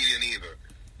greatest comedian either.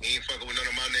 He ain't fucking with none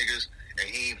of my niggas, and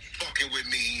he ain't fucking with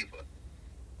me either.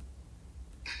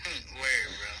 Word,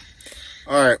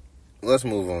 bro. All right, let's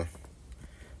move on.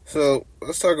 So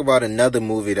let's talk about another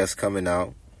movie that's coming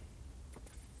out.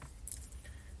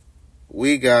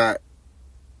 We got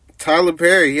Tyler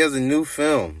Perry. He has a new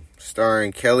film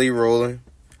starring Kelly Rowland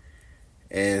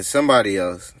and somebody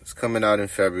else. It's coming out in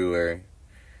February.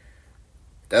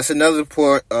 That's another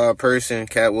person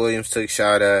Cat Williams took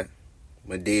shot at.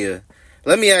 Madea.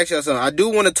 Let me ask y'all something. I do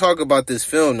want to talk about this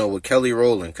film, though, with Kelly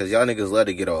Rowland, because y'all niggas let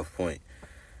it get off point.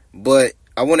 But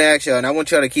I want to ask y'all, and I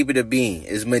want y'all to keep it a bean.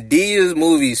 Is Madea's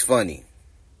movies funny?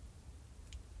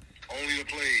 Only the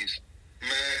plays.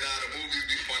 Man, nah, the movies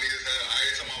be funny as hell.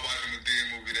 Every time I watch a Madea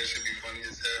movie, that shit be funny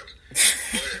as hell.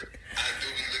 But I do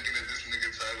be looking at this nigga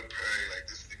Tyler Perry, like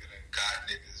this nigga done got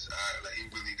niggas. Like he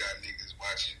really got niggas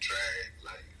watching drag.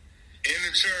 Like In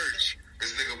the church.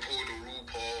 this nigga pulled the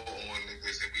RuPaul on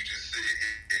niggas, and we just sit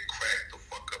here and crack the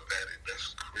fuck up at it.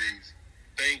 That's crazy.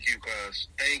 Thank you, cuz.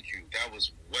 Thank you. That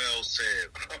was well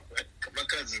said. My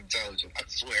cousin's intelligent, I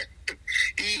swear.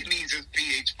 He needs his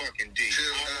PhD. Chill,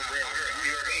 I heard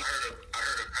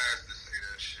a pastor say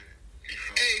that shit. You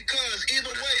know? Hey, cuz,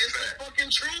 either way, it's the fucking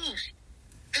truth.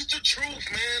 It's the truth,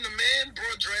 man. The man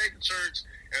brought drag to church,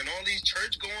 and all these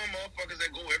church-going motherfuckers that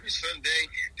go every Sunday,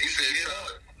 they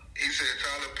He said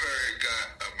Tyler Perry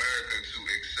got America to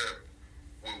accept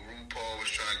what RuPaul was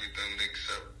trying to get them to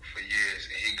accept for years,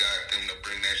 and he got them to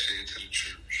bring that shit into the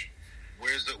church.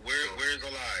 Where's the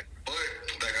lie? But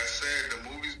like I said, the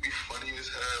movies be funny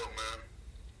as hell, man.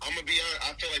 I'm gonna be honest.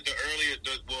 I feel like the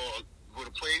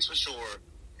plays for sure,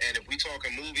 and if we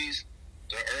talking movies,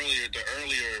 the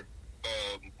earlier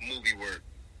movie work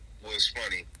was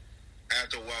funny.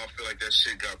 After a while, I feel like that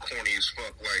shit got corny as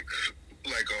fuck. Like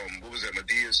what was that?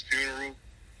 Medea's Funeral.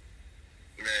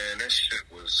 Man, that shit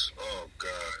was, oh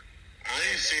god. I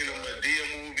ain't seen a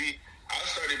Madea movie. I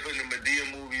started putting the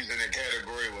Madea movies in a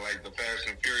category with like the Fast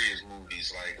and Furious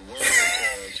movies, like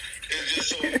because there's just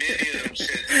so many of them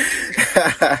shit.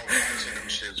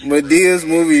 Madea's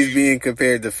movies being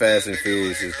compared to Fast and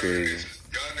Furious is crazy.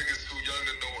 Y'all niggas too young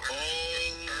to know her.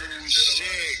 Oh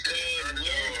shit, cuz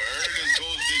Ernest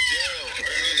goes to jail.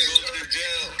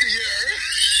 Yeah.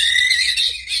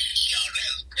 Yo,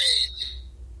 that's crazy.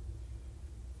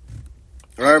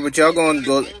 All right, but y'all gonna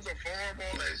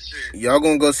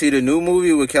go see the new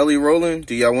movie with Kelly Rowland?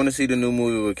 Do y'all want to see the new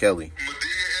movie with Kelly? Madea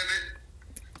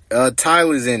in it?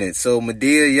 Tyler's in it, so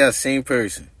Madea, yeah, same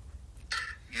person.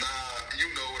 Nah, you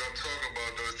know what I'm talking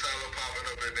about, though. Is Tyler popping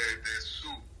up in that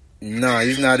suit? Nah,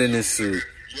 he's not in his suit.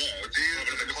 Yeah,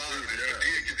 Madea's in the closet. Madea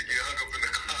get to get hung up in the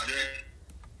closet.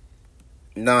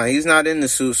 Nah, he's not in the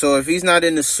suit. So if he's not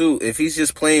in the suit, if he's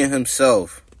just playing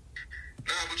himself.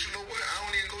 Nah, but you know what? I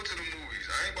don't even go to the movies.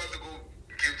 I ain't about to go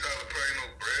give Tyler Perry no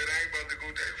bread. I ain't about to go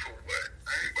there for what?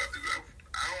 I ain't about to go.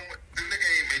 The nigga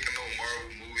ain't making no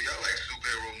Marvel movie. I like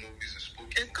superhero movies and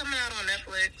spooky. It's coming out on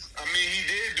Netflix. I mean, he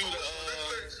did do the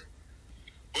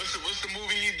what's the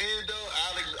movie he did though?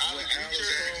 Alex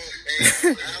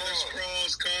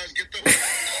Cross, cuz get the Man,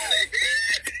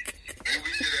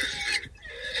 we did that shit.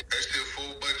 That shit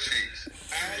full butt cheeks.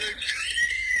 Alex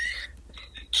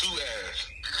two ass.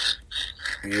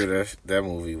 Yeah, that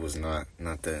movie was not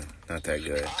that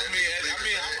good.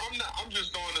 I'm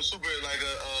just throwing a super like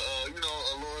a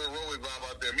Lauren Rowan vibe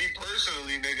out there. Me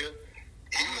personally, nigga,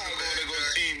 I'm not going to go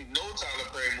see no Tyler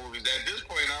Perry movies. At this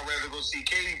point, I'd rather go see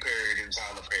Katy Perry than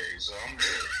Tyler Perry. So I'm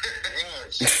good.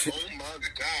 Yes. Oh my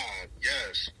god,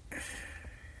 yes.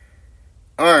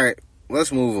 All right,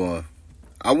 let's move on.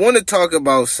 I want to talk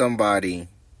about somebody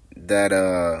that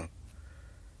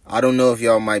I don't know if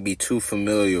y'all might be too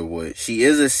familiar with. She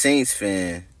is a Saints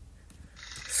fan,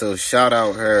 so shout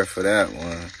out her for that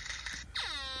one.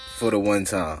 For the one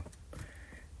time.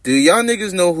 Do y'all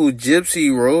niggas know who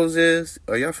Gypsy Rose is?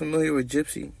 Are y'all familiar with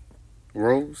Gypsy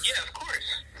Rose? Yeah, of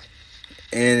course.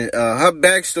 And her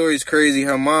backstory is crazy.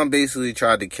 Her mom basically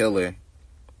tried to kill her,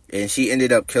 and she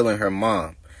ended up killing her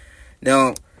mom.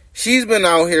 Now, she's been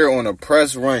out here on a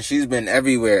press run. She's been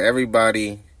everywhere.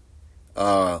 Everybody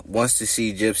wants to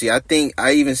see Gypsy. I think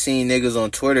I even seen niggas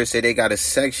on Twitter say they got a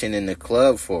section in the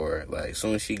club for her. Like, as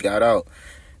soon as she got out,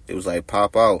 it was like,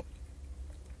 pop out.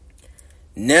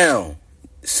 Now,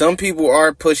 some people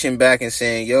are pushing back and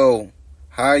saying, yo,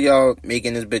 how y'all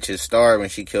making this bitch a star when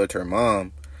she killed her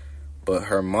mom, but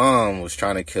her mom was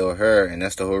trying to kill her, and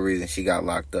that's the whole reason she got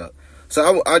locked up.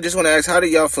 So I just want to ask, how do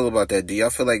y'all feel about that? Do y'all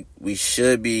feel like we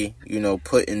should be,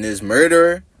 putting this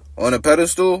murderer on a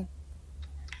pedestal?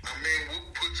 I mean,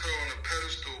 what puts her on a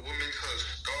pedestal? What makes her a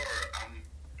star? I'm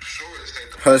sure it's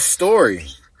like her story.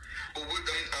 But I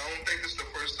don't think this is the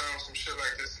first time some shit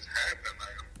like this has happened.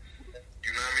 Like,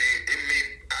 you know what I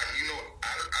mean?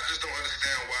 I just don't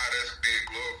understand why that's being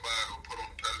glorified or put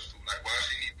on a pedestal. Like, why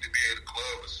she need to be at a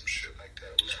club or some shit like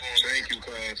that? What's going on? Thank you,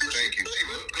 cuz. Thank you. She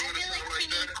look good I feel or like something she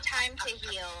like needs that. time to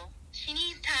heal. She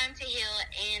needs time to heal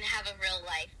and have a real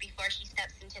life before she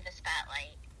steps into the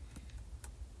spotlight.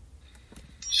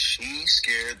 She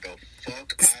scared the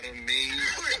fuck out of me.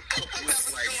 I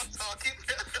was like, I'm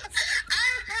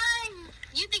trying.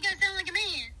 You think I sound like a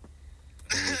man?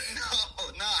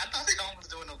 No, I thought Sean was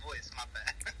doing a voice. My bad.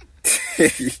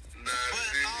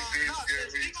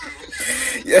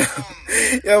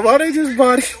 Yeah, why they just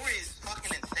body? The story is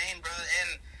fucking insane, bro.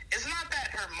 And it's not that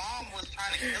her mom was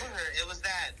trying to kill her. It was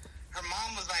that her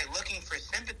mom was like looking for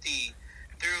sympathy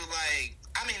through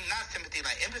not sympathy,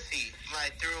 like empathy,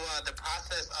 like through the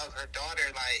process of her daughter,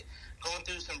 like going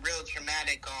through some real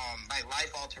traumatic,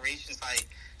 life alterations. Like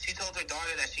she told her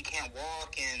daughter that she can't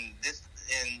walk and this,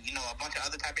 and a bunch of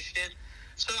other type of shit.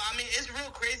 So I mean, it's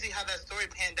real crazy how that story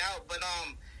panned out. But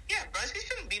yeah, bro, she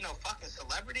shouldn't be no fucking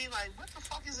celebrity. Like, what the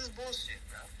fuck is this bullshit,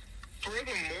 bro?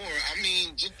 furthermore, I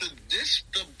mean, just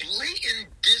the blatant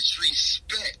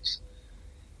disrespect.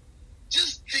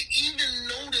 Just to even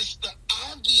notice the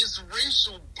obvious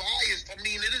racial bias. I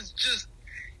mean,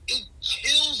 it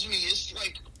kills me. It's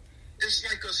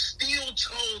like a steel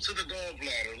toe to the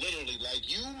gallbladder, literally.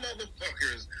 Like, you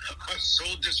motherfuckers are so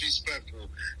disrespectful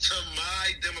to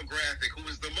my demographic, who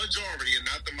is the majority and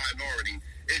not the minority.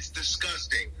 It's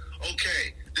disgusting.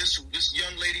 Okay, this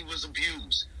young lady was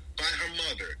abused by her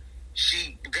mother.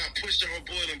 She got pushed to her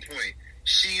boiling point.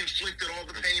 She inflicted all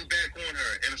the pain back on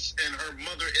her, and her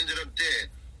mother ended up dead.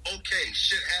 Okay,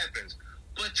 shit happens.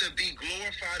 But to be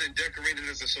glorified and decorated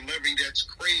as a celebrity, that's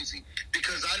crazy.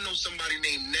 Because I know somebody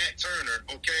named Nat Turner,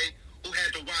 okay, who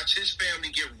had to watch his family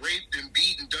get raped and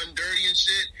beat and done dirty and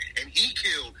shit, and he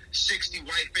killed 60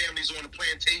 white families on a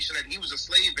plantation that he was a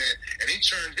slave at, and they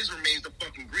churned his remains to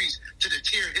fucking grease to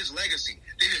deter his legacy.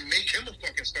 They didn't make him a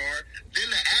fucking star. Then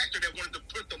the actor that wanted to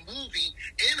put the movie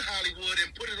in Hollywood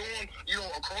and put it on,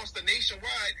 across the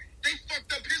nationwide, they fucked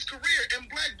up his career and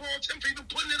blackballed him for even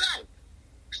putting it out.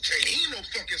 He ain't no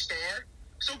fucking star.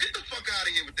 So get the fuck out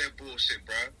of here with that bullshit,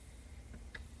 bro.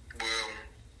 Well,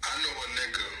 I know a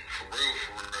nigga, for real,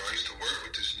 I used to work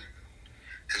with this nigga.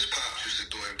 His pops used to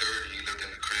do him dirty. He lived in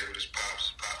the crib with his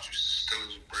pops. His pops used to steal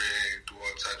his bread, do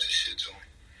all types of shit to him.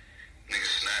 Nigga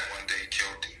snapped one day,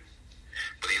 killed him.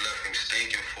 But he left him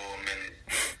stinking for a minute.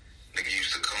 Nigga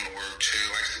used to come to work, chill,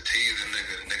 likes to tease the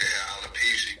nigga. The nigga had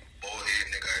alopecia, bald head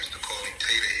nigga. I used to call him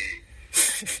Tater Head.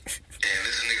 And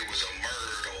this nigga was a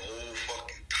murderer the whole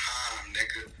fucking time,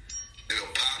 nigga. Nigga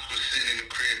pops was sitting in the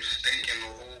crib stinking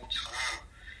the whole time.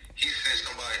 He sent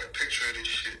somebody a picture of this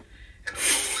shit, and the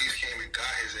police came and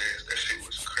got his ass. That shit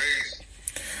was crazy.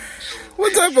 So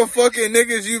What type of fucking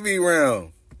niggas you be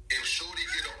around? if Shorty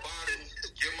get a bottle,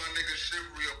 give my nigga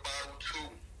Shivery a bottle too.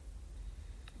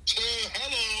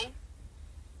 Hello.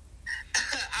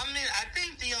 I mean, I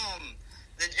think the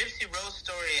Gypsy Rose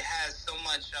story has so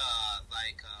much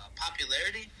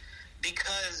popularity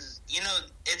because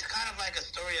it's kind of like a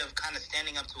story of kind of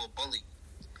standing up to a bully.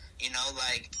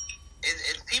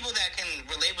 It's people that can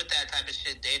relate with that type of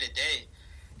shit day to day,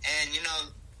 and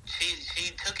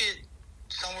she took it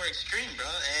somewhere extreme, bro,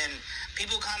 and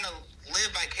people kind of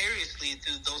live vicariously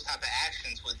through those type of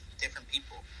actions with different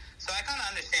people. So I kind of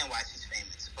understand why she's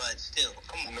famous, but still,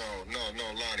 come on. No,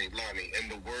 Lonnie. In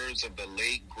the words of the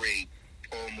late, great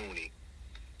Paul Mooney,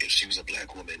 if she was a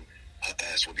black woman, her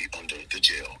ass would be under the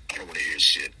jail. I don't want to hear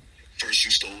shit. First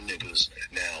you stole niggas,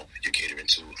 now you're catering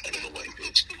to another white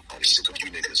bitch. I'm sick of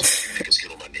you niggas. You niggas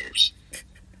get on my nerves.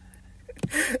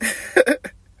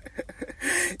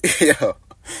 Yo.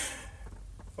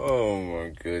 Oh my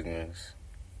goodness.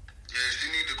 Yeah,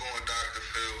 she need to go on Dr.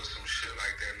 Phil or some shit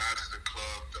like that. Not to the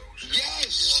club though.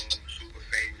 Yes! Super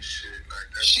famous shit like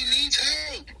that. She needs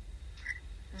help.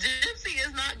 Gypsy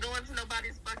is not going to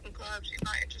nobody's fucking club. She's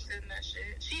not interested in that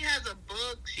shit. She has a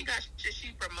book. She got shit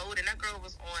she promoted. That girl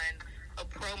was on a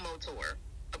promo tour,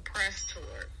 a press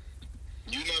tour.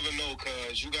 You never know,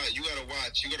 cuz you gotta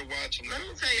watch. You gotta watch them. Let me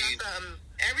tell you something.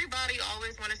 Everybody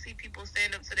always want to see people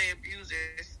stand up to their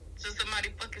abusers. So somebody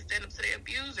fucking stand up to their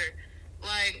abuser.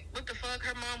 Like, what the fuck?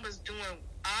 Her mom was doing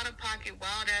out of pocket,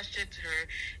 wild ass shit to her.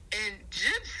 And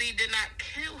Gypsy did not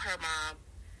kill her mom.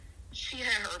 She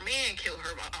had her man kill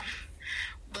her mom.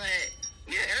 But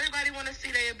yeah, everybody want to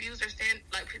see their abuser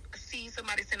see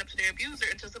somebody stand up to their abuser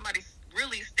until somebody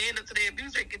really stand up to their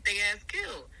abuser and get their ass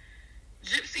killed.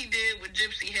 Gypsy did what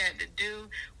Gypsy had to do.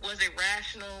 Was it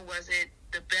rational? Was it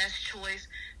the best choice?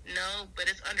 No, but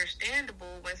it's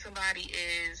understandable when somebody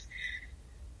is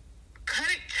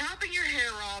chopping your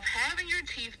hair off, having your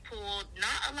teeth pulled,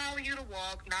 not allowing you to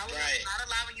walk, not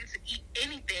allowing you to eat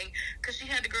anything, because she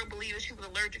had the girl believe that she was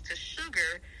allergic to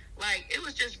sugar. Like, it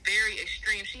was just very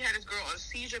extreme. She had this girl on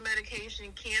seizure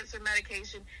medication, cancer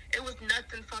medication. It was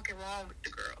nothing fucking wrong with the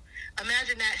girl.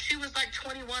 Imagine that. She was like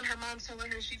 21. Her mom's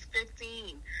telling her she's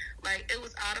 15. Like, it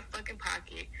was out of fucking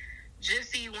pocket.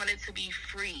 Gypsy wanted to be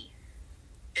free,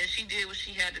 and she did what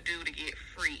she had to do to get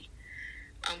free.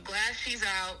 I'm glad she's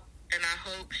out, and I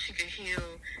hope she can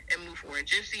heal and move forward.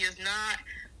 Gypsy is not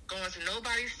going to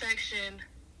nobody's section.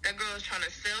 That girl is trying to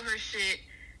sell her shit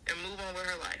and move on with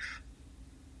her life.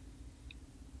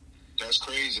 That's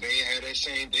crazy. They had that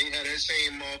same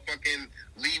motherfucking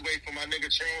leeway for my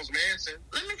nigga Charles Manson.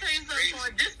 Let me tell you something,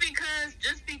 Sean.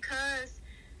 Just because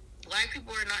black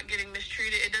people are not getting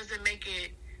mistreated, it doesn't make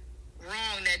it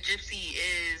wrong that Gypsy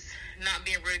is not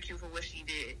being ridiculed for what she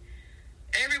did.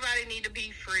 Everybody need to be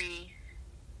free.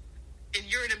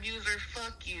 If you're an abuser,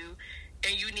 fuck you,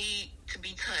 and you need to be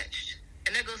touched.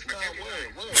 And that goes for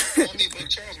everybody. Word. I mean, but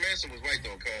Charles Manson was right,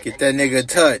 though, cuz. Get that nigga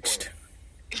touched.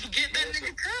 Get that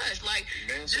nigga touched. Like,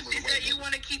 Gypsy said, you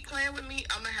want to keep playing with me,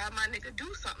 I'm going to have my nigga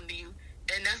do something to you.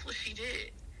 And that's what she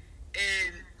did.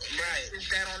 And is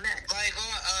that on that? Like,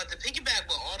 to piggyback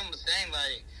what Autumn was saying,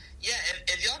 like, yeah,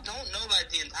 if y'all don't know,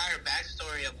 like, the entire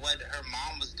backstory of what her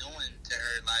mom was doing to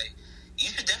her, like, you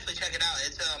should definitely check it out.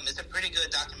 It's a pretty good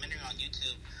documentary on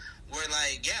YouTube where,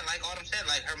 like, yeah, like Autumn said,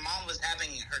 like, her mom was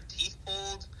having her teeth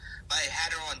pulled, like,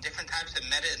 had her on different types of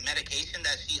medication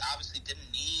that she obviously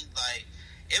didn't need. Like,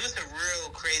 it was a real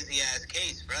crazy ass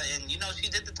case, bro. And you know, she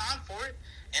did the time for it,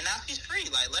 and now she's free.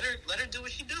 Like, let her do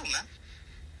what she do, man.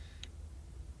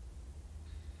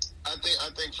 I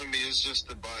think for me it's just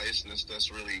the biasness that's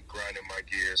really grinding my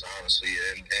gears, honestly,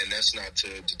 and that's not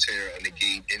to deter or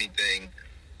negate anything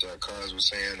that Cuz was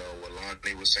saying or what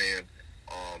Lonnie was saying.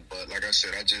 But like I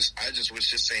said, I just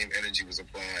wish the same energy was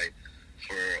applied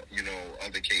for, you know,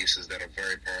 other cases that are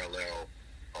very parallel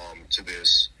to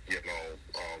this, you know,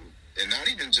 and not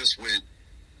even just with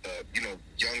you know,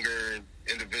 younger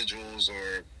individuals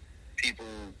or people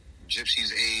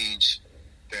Gypsy's age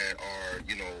that are,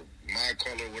 you know, my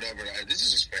color, whatever. This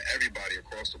is just for everybody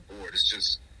across the board. It's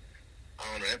just, I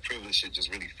don't know, that privilege shit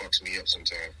just really fucks me up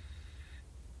sometimes.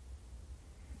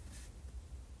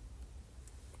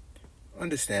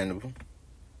 Understandable.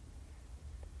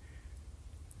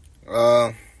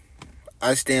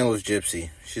 I stand with Gypsy.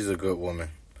 She's a good woman.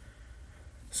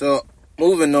 So,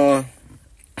 moving on.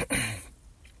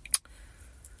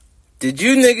 Did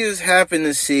you niggas happen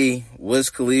to see Wiz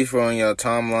Khalifa on your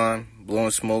timeline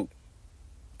blowing smoke?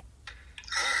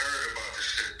 I heard about this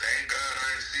shit. Thank God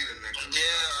I ain't see the nigga.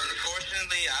 Yeah,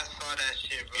 unfortunately, I saw that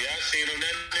shit, bro. Yeah, I seen him.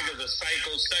 That nigga's a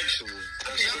psychosexual.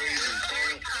 That's crazy.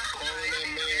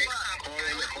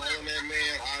 Calling that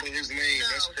man out of his name.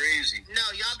 That's crazy. No,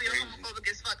 y'all be homophobic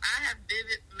as fuck. I have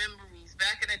vivid memories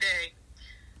back in the day.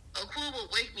 Aquil would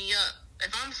wake me up. If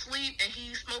I'm asleep and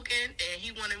he's smoking and he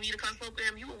wanted me to come smoke with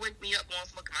him, he would wake me up going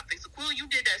smoke in my face. Aquil, you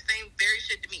did that same very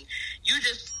shit to me.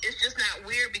 It's just not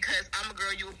weird because I'm a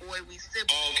girl, you a boy, we siblings.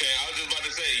 Oh, okay, I was just about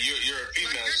to say, you're a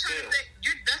female still.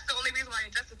 That's the only reason why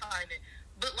you're justifying it.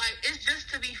 But, like, it's just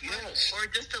to be funny or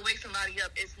just to wake somebody up.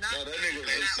 It's not. No, that nigga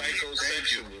is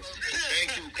psychosexual.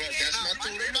 Thank you, cuz. That's my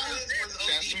tutor mind.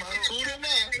 That's my tutor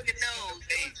mind.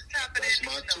 That's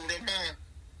my tutor mind.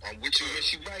 I'm with you when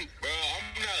she right. Bro,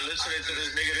 I'm not listening to this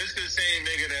nigga. This the same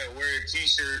nigga that wear a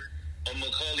t-shirt of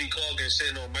Macaulay Culkin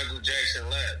sitting on Michael Jackson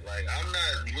lap. Like, I'm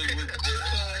not with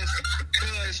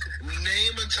cuz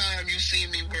name a time you see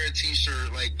me wear a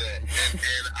t-shirt like that.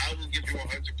 And I will give you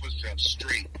 100 push-ups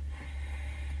straight.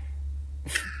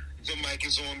 The mic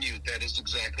is on mute. That is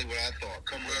exactly what I thought.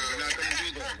 Come on, we're not going to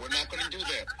do that. We're not going to do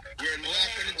that. We're not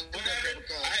going to do that.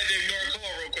 I had to ignore a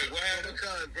call real quick. What happened?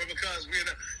 Because we're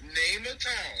not. Name a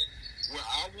time where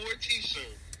I wore a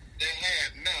t-shirt that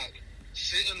had Mac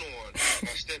sitting on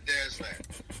my stepdad's lap.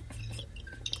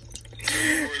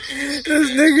 This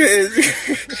nigga is. No.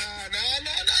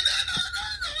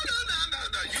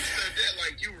 You said that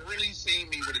like you really seen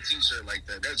me with a t-shirt like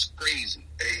that. That's crazy.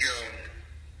 Hey, yo.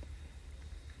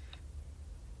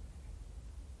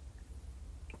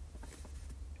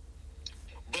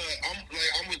 But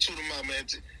I'm with you to my man.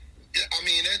 Yeah, I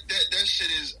mean that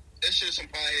shit is some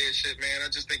pie-head shit, man. I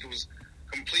just think it was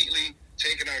completely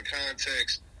taken out of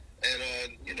context. And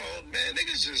man,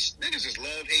 niggas just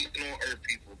love hating on Earth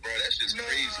people, bro. That's just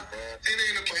crazy, bro. It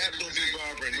ain't about no Big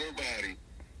Barbara, nobody.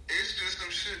 It's just some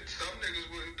shit some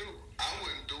niggas wouldn't do. I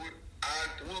wouldn't do it.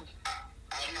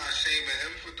 I'm not shaming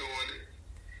him for doing it,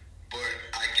 but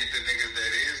I get the niggas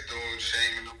that is doing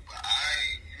shaming him. But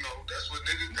that's what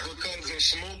niggas do. Because the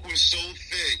smoke was so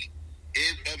thick,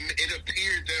 it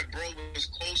appeared that bro was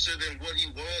closer than what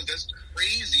he was. That's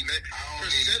crazy, man.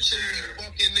 Perception be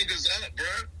fucking niggas up,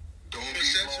 bro.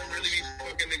 Perception really be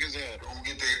fucking niggas up. Don't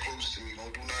get that close to me.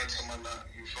 Don't do nothing to my knot.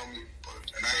 You feel me?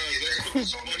 And I get that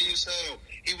close on funny as hell.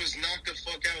 He was knocked the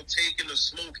fuck out, taking the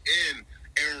smoke in,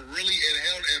 and really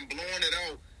inhaled and blowing it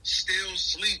out. Still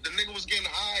sleep. The nigga was getting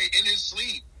high in his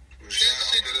sleep. That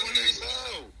shit funny as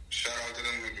hell. Shout out to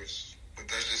them niggas. But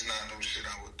that's just not no shit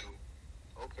I would do.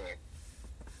 Okay.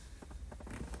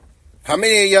 How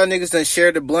many of y'all niggas done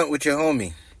shared the blunt with your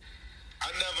homie? I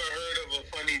never heard of a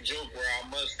funny joke where our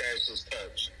mustaches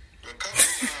touch. A couple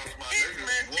times, my nigga.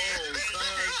 Whoa,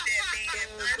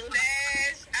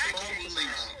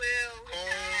 call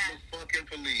the fucking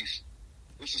police.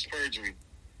 This is perjury.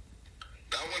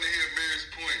 I want to hear Mary's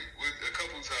point with a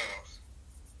couple times.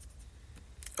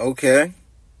 Okay.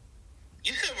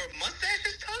 You said where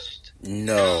mustaches touched?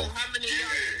 No. How many of y'all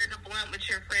shared the blunt with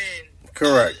your friend?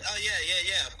 Correct. Oh,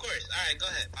 yeah, of course. All right, go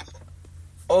ahead. My fault.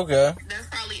 Okay. That's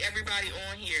probably everybody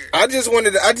on here. I just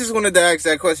wanted to ask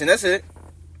that question. That's it.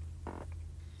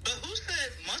 But who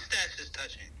said mustaches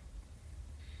touching?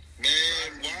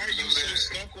 Man, why are you so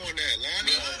stuck on that,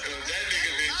 Lonnie? Because that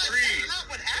nigga's intrigued. That's not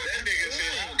what happened. That nigga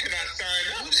said, how can I sign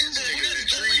up? This nigga's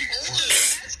intrigued.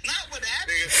 That's not what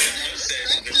happened. Nigga said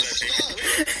mustaches touching.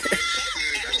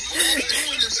 I'm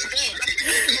doing this stuff. I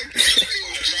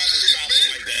tried to stop him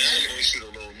like that. I'm going to shoot a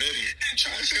little nitty.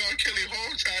 Trying to say on Kelly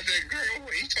Home tried that girl.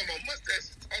 He talking about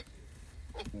mustaches touching.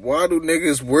 Why do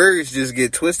niggas' words just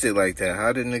get twisted like that?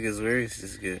 How did niggas' words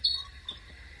just get...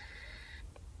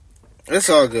 It's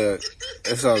all good.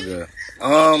 It's all good. The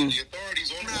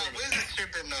authorities on the Where's the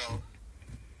stripper now?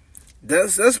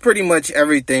 That's pretty much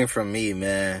everything from me,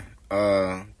 man.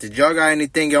 Did y'all got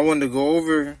anything y'all wanted to go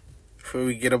over before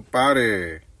we get up out of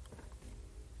here?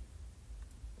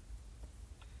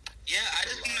 Yeah, I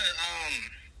just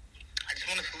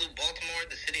want to salute Baltimore,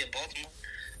 the city of Baltimore,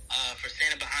 for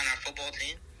standing behind our football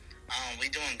team. We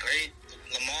doing great.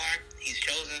 Lamar, he's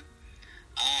chosen.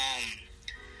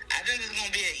 I think this is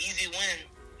gonna be an easy win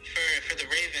for the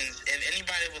Ravens. If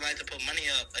anybody would like to put money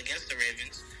up against the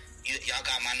Ravens, y'all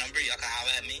got my number. Y'all can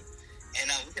holler at me,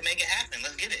 and we can make it happen.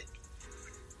 Let's get it.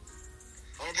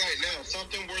 All right, now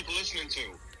something worth listening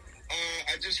to.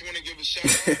 I just want to give a shout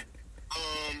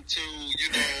out to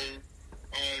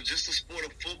just the sport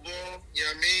of football. You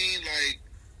know what I mean? Like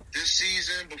this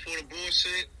season before the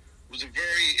bullshit was a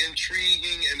very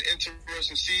intriguing and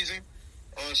interesting season.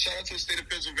 Shout out to the state of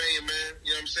Pennsylvania, man.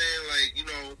 You know what I'm saying?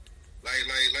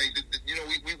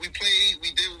 We played,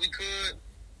 we did what we could,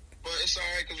 but it's all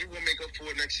right because we're gonna make up for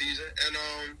it next season. And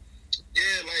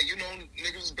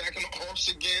niggas is back in the offs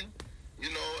again.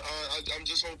 I'm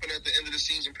just hoping at the end of the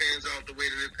season pans out the way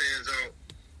that it pans out.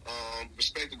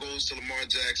 Respect goes to Lamar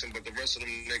Jackson, but the rest of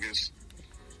them niggas,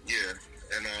 yeah.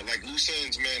 And like loose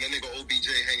ends, man, that nigga OBJ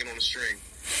hanging on a string.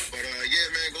 But yeah,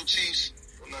 man, go Chiefs,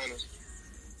 go Niners.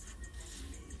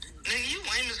 Nigga, you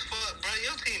lame as fuck, bro.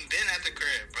 Your team been at the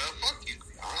crib, bro. Fuck you.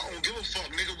 I don't give a fuck,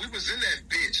 nigga. We was in that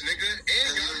bitch, nigga.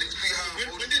 And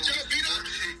when did y'all beat us?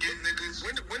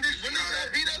 When did y'all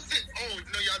beat us? Oh,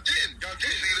 no, y'all didn't. Y'all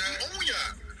didn't. We own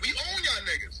y'all. We own y'all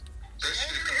niggas.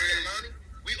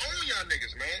 We own y'all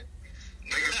niggas, man.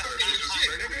 Niggas start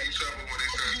disrespecting each other when they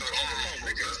start talking about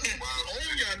niggas. We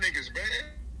own y'all niggas,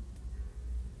 man.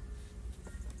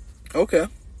 Okay.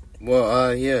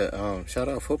 Well, yeah. Shout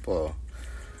out football.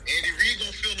 Andy Reid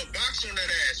gonna fill the box on that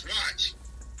ass. Watch.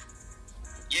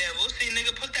 Yeah, we'll see,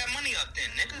 nigga. Put that money up then,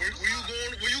 nigga. Where you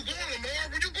going, Lamar? Where you going, Lamar?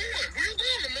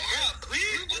 Bro,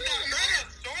 please put that money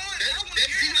up, son.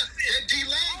 That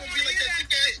D-line gonna be like that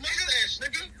thick ass mustache,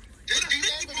 nigga. That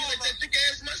D-line gonna be like that thick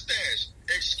ass mustache.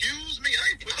 Excuse me,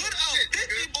 I ain't putting up shit,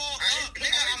 nigga. Ball up,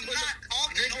 nigga. I'm not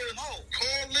talking no more.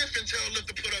 Call Lyft and tell Lyft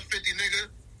to put up 50, nigga.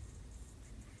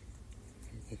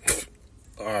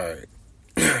 All right.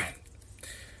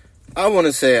 I want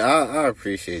to say I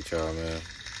appreciate y'all, man.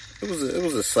 It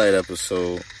was a slight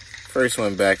episode. First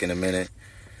one back in a minute.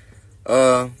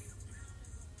 Yeah,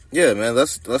 man.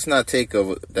 Let's not take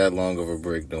that long of a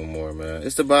break no more, man.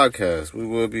 It's the podcast. We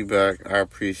will be back. I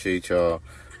appreciate y'all.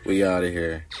 We out of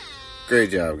here.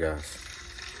 Great job, guys.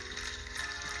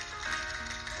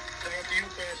 Shout out to you,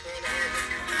 fans.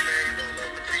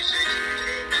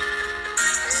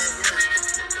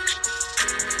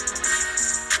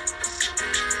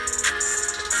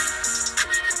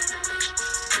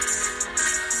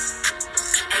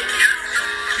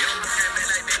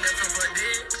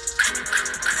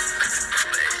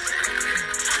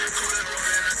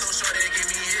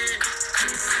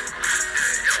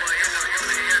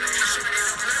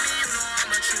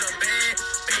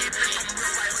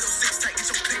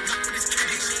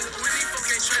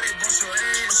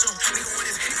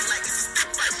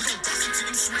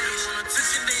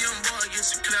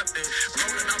 clap it.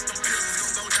 Rolling off them pills, we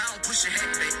gon' go down, push your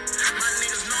head back. My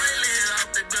niggas know they live out,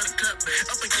 they better clap back.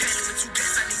 Up and came with 2 days.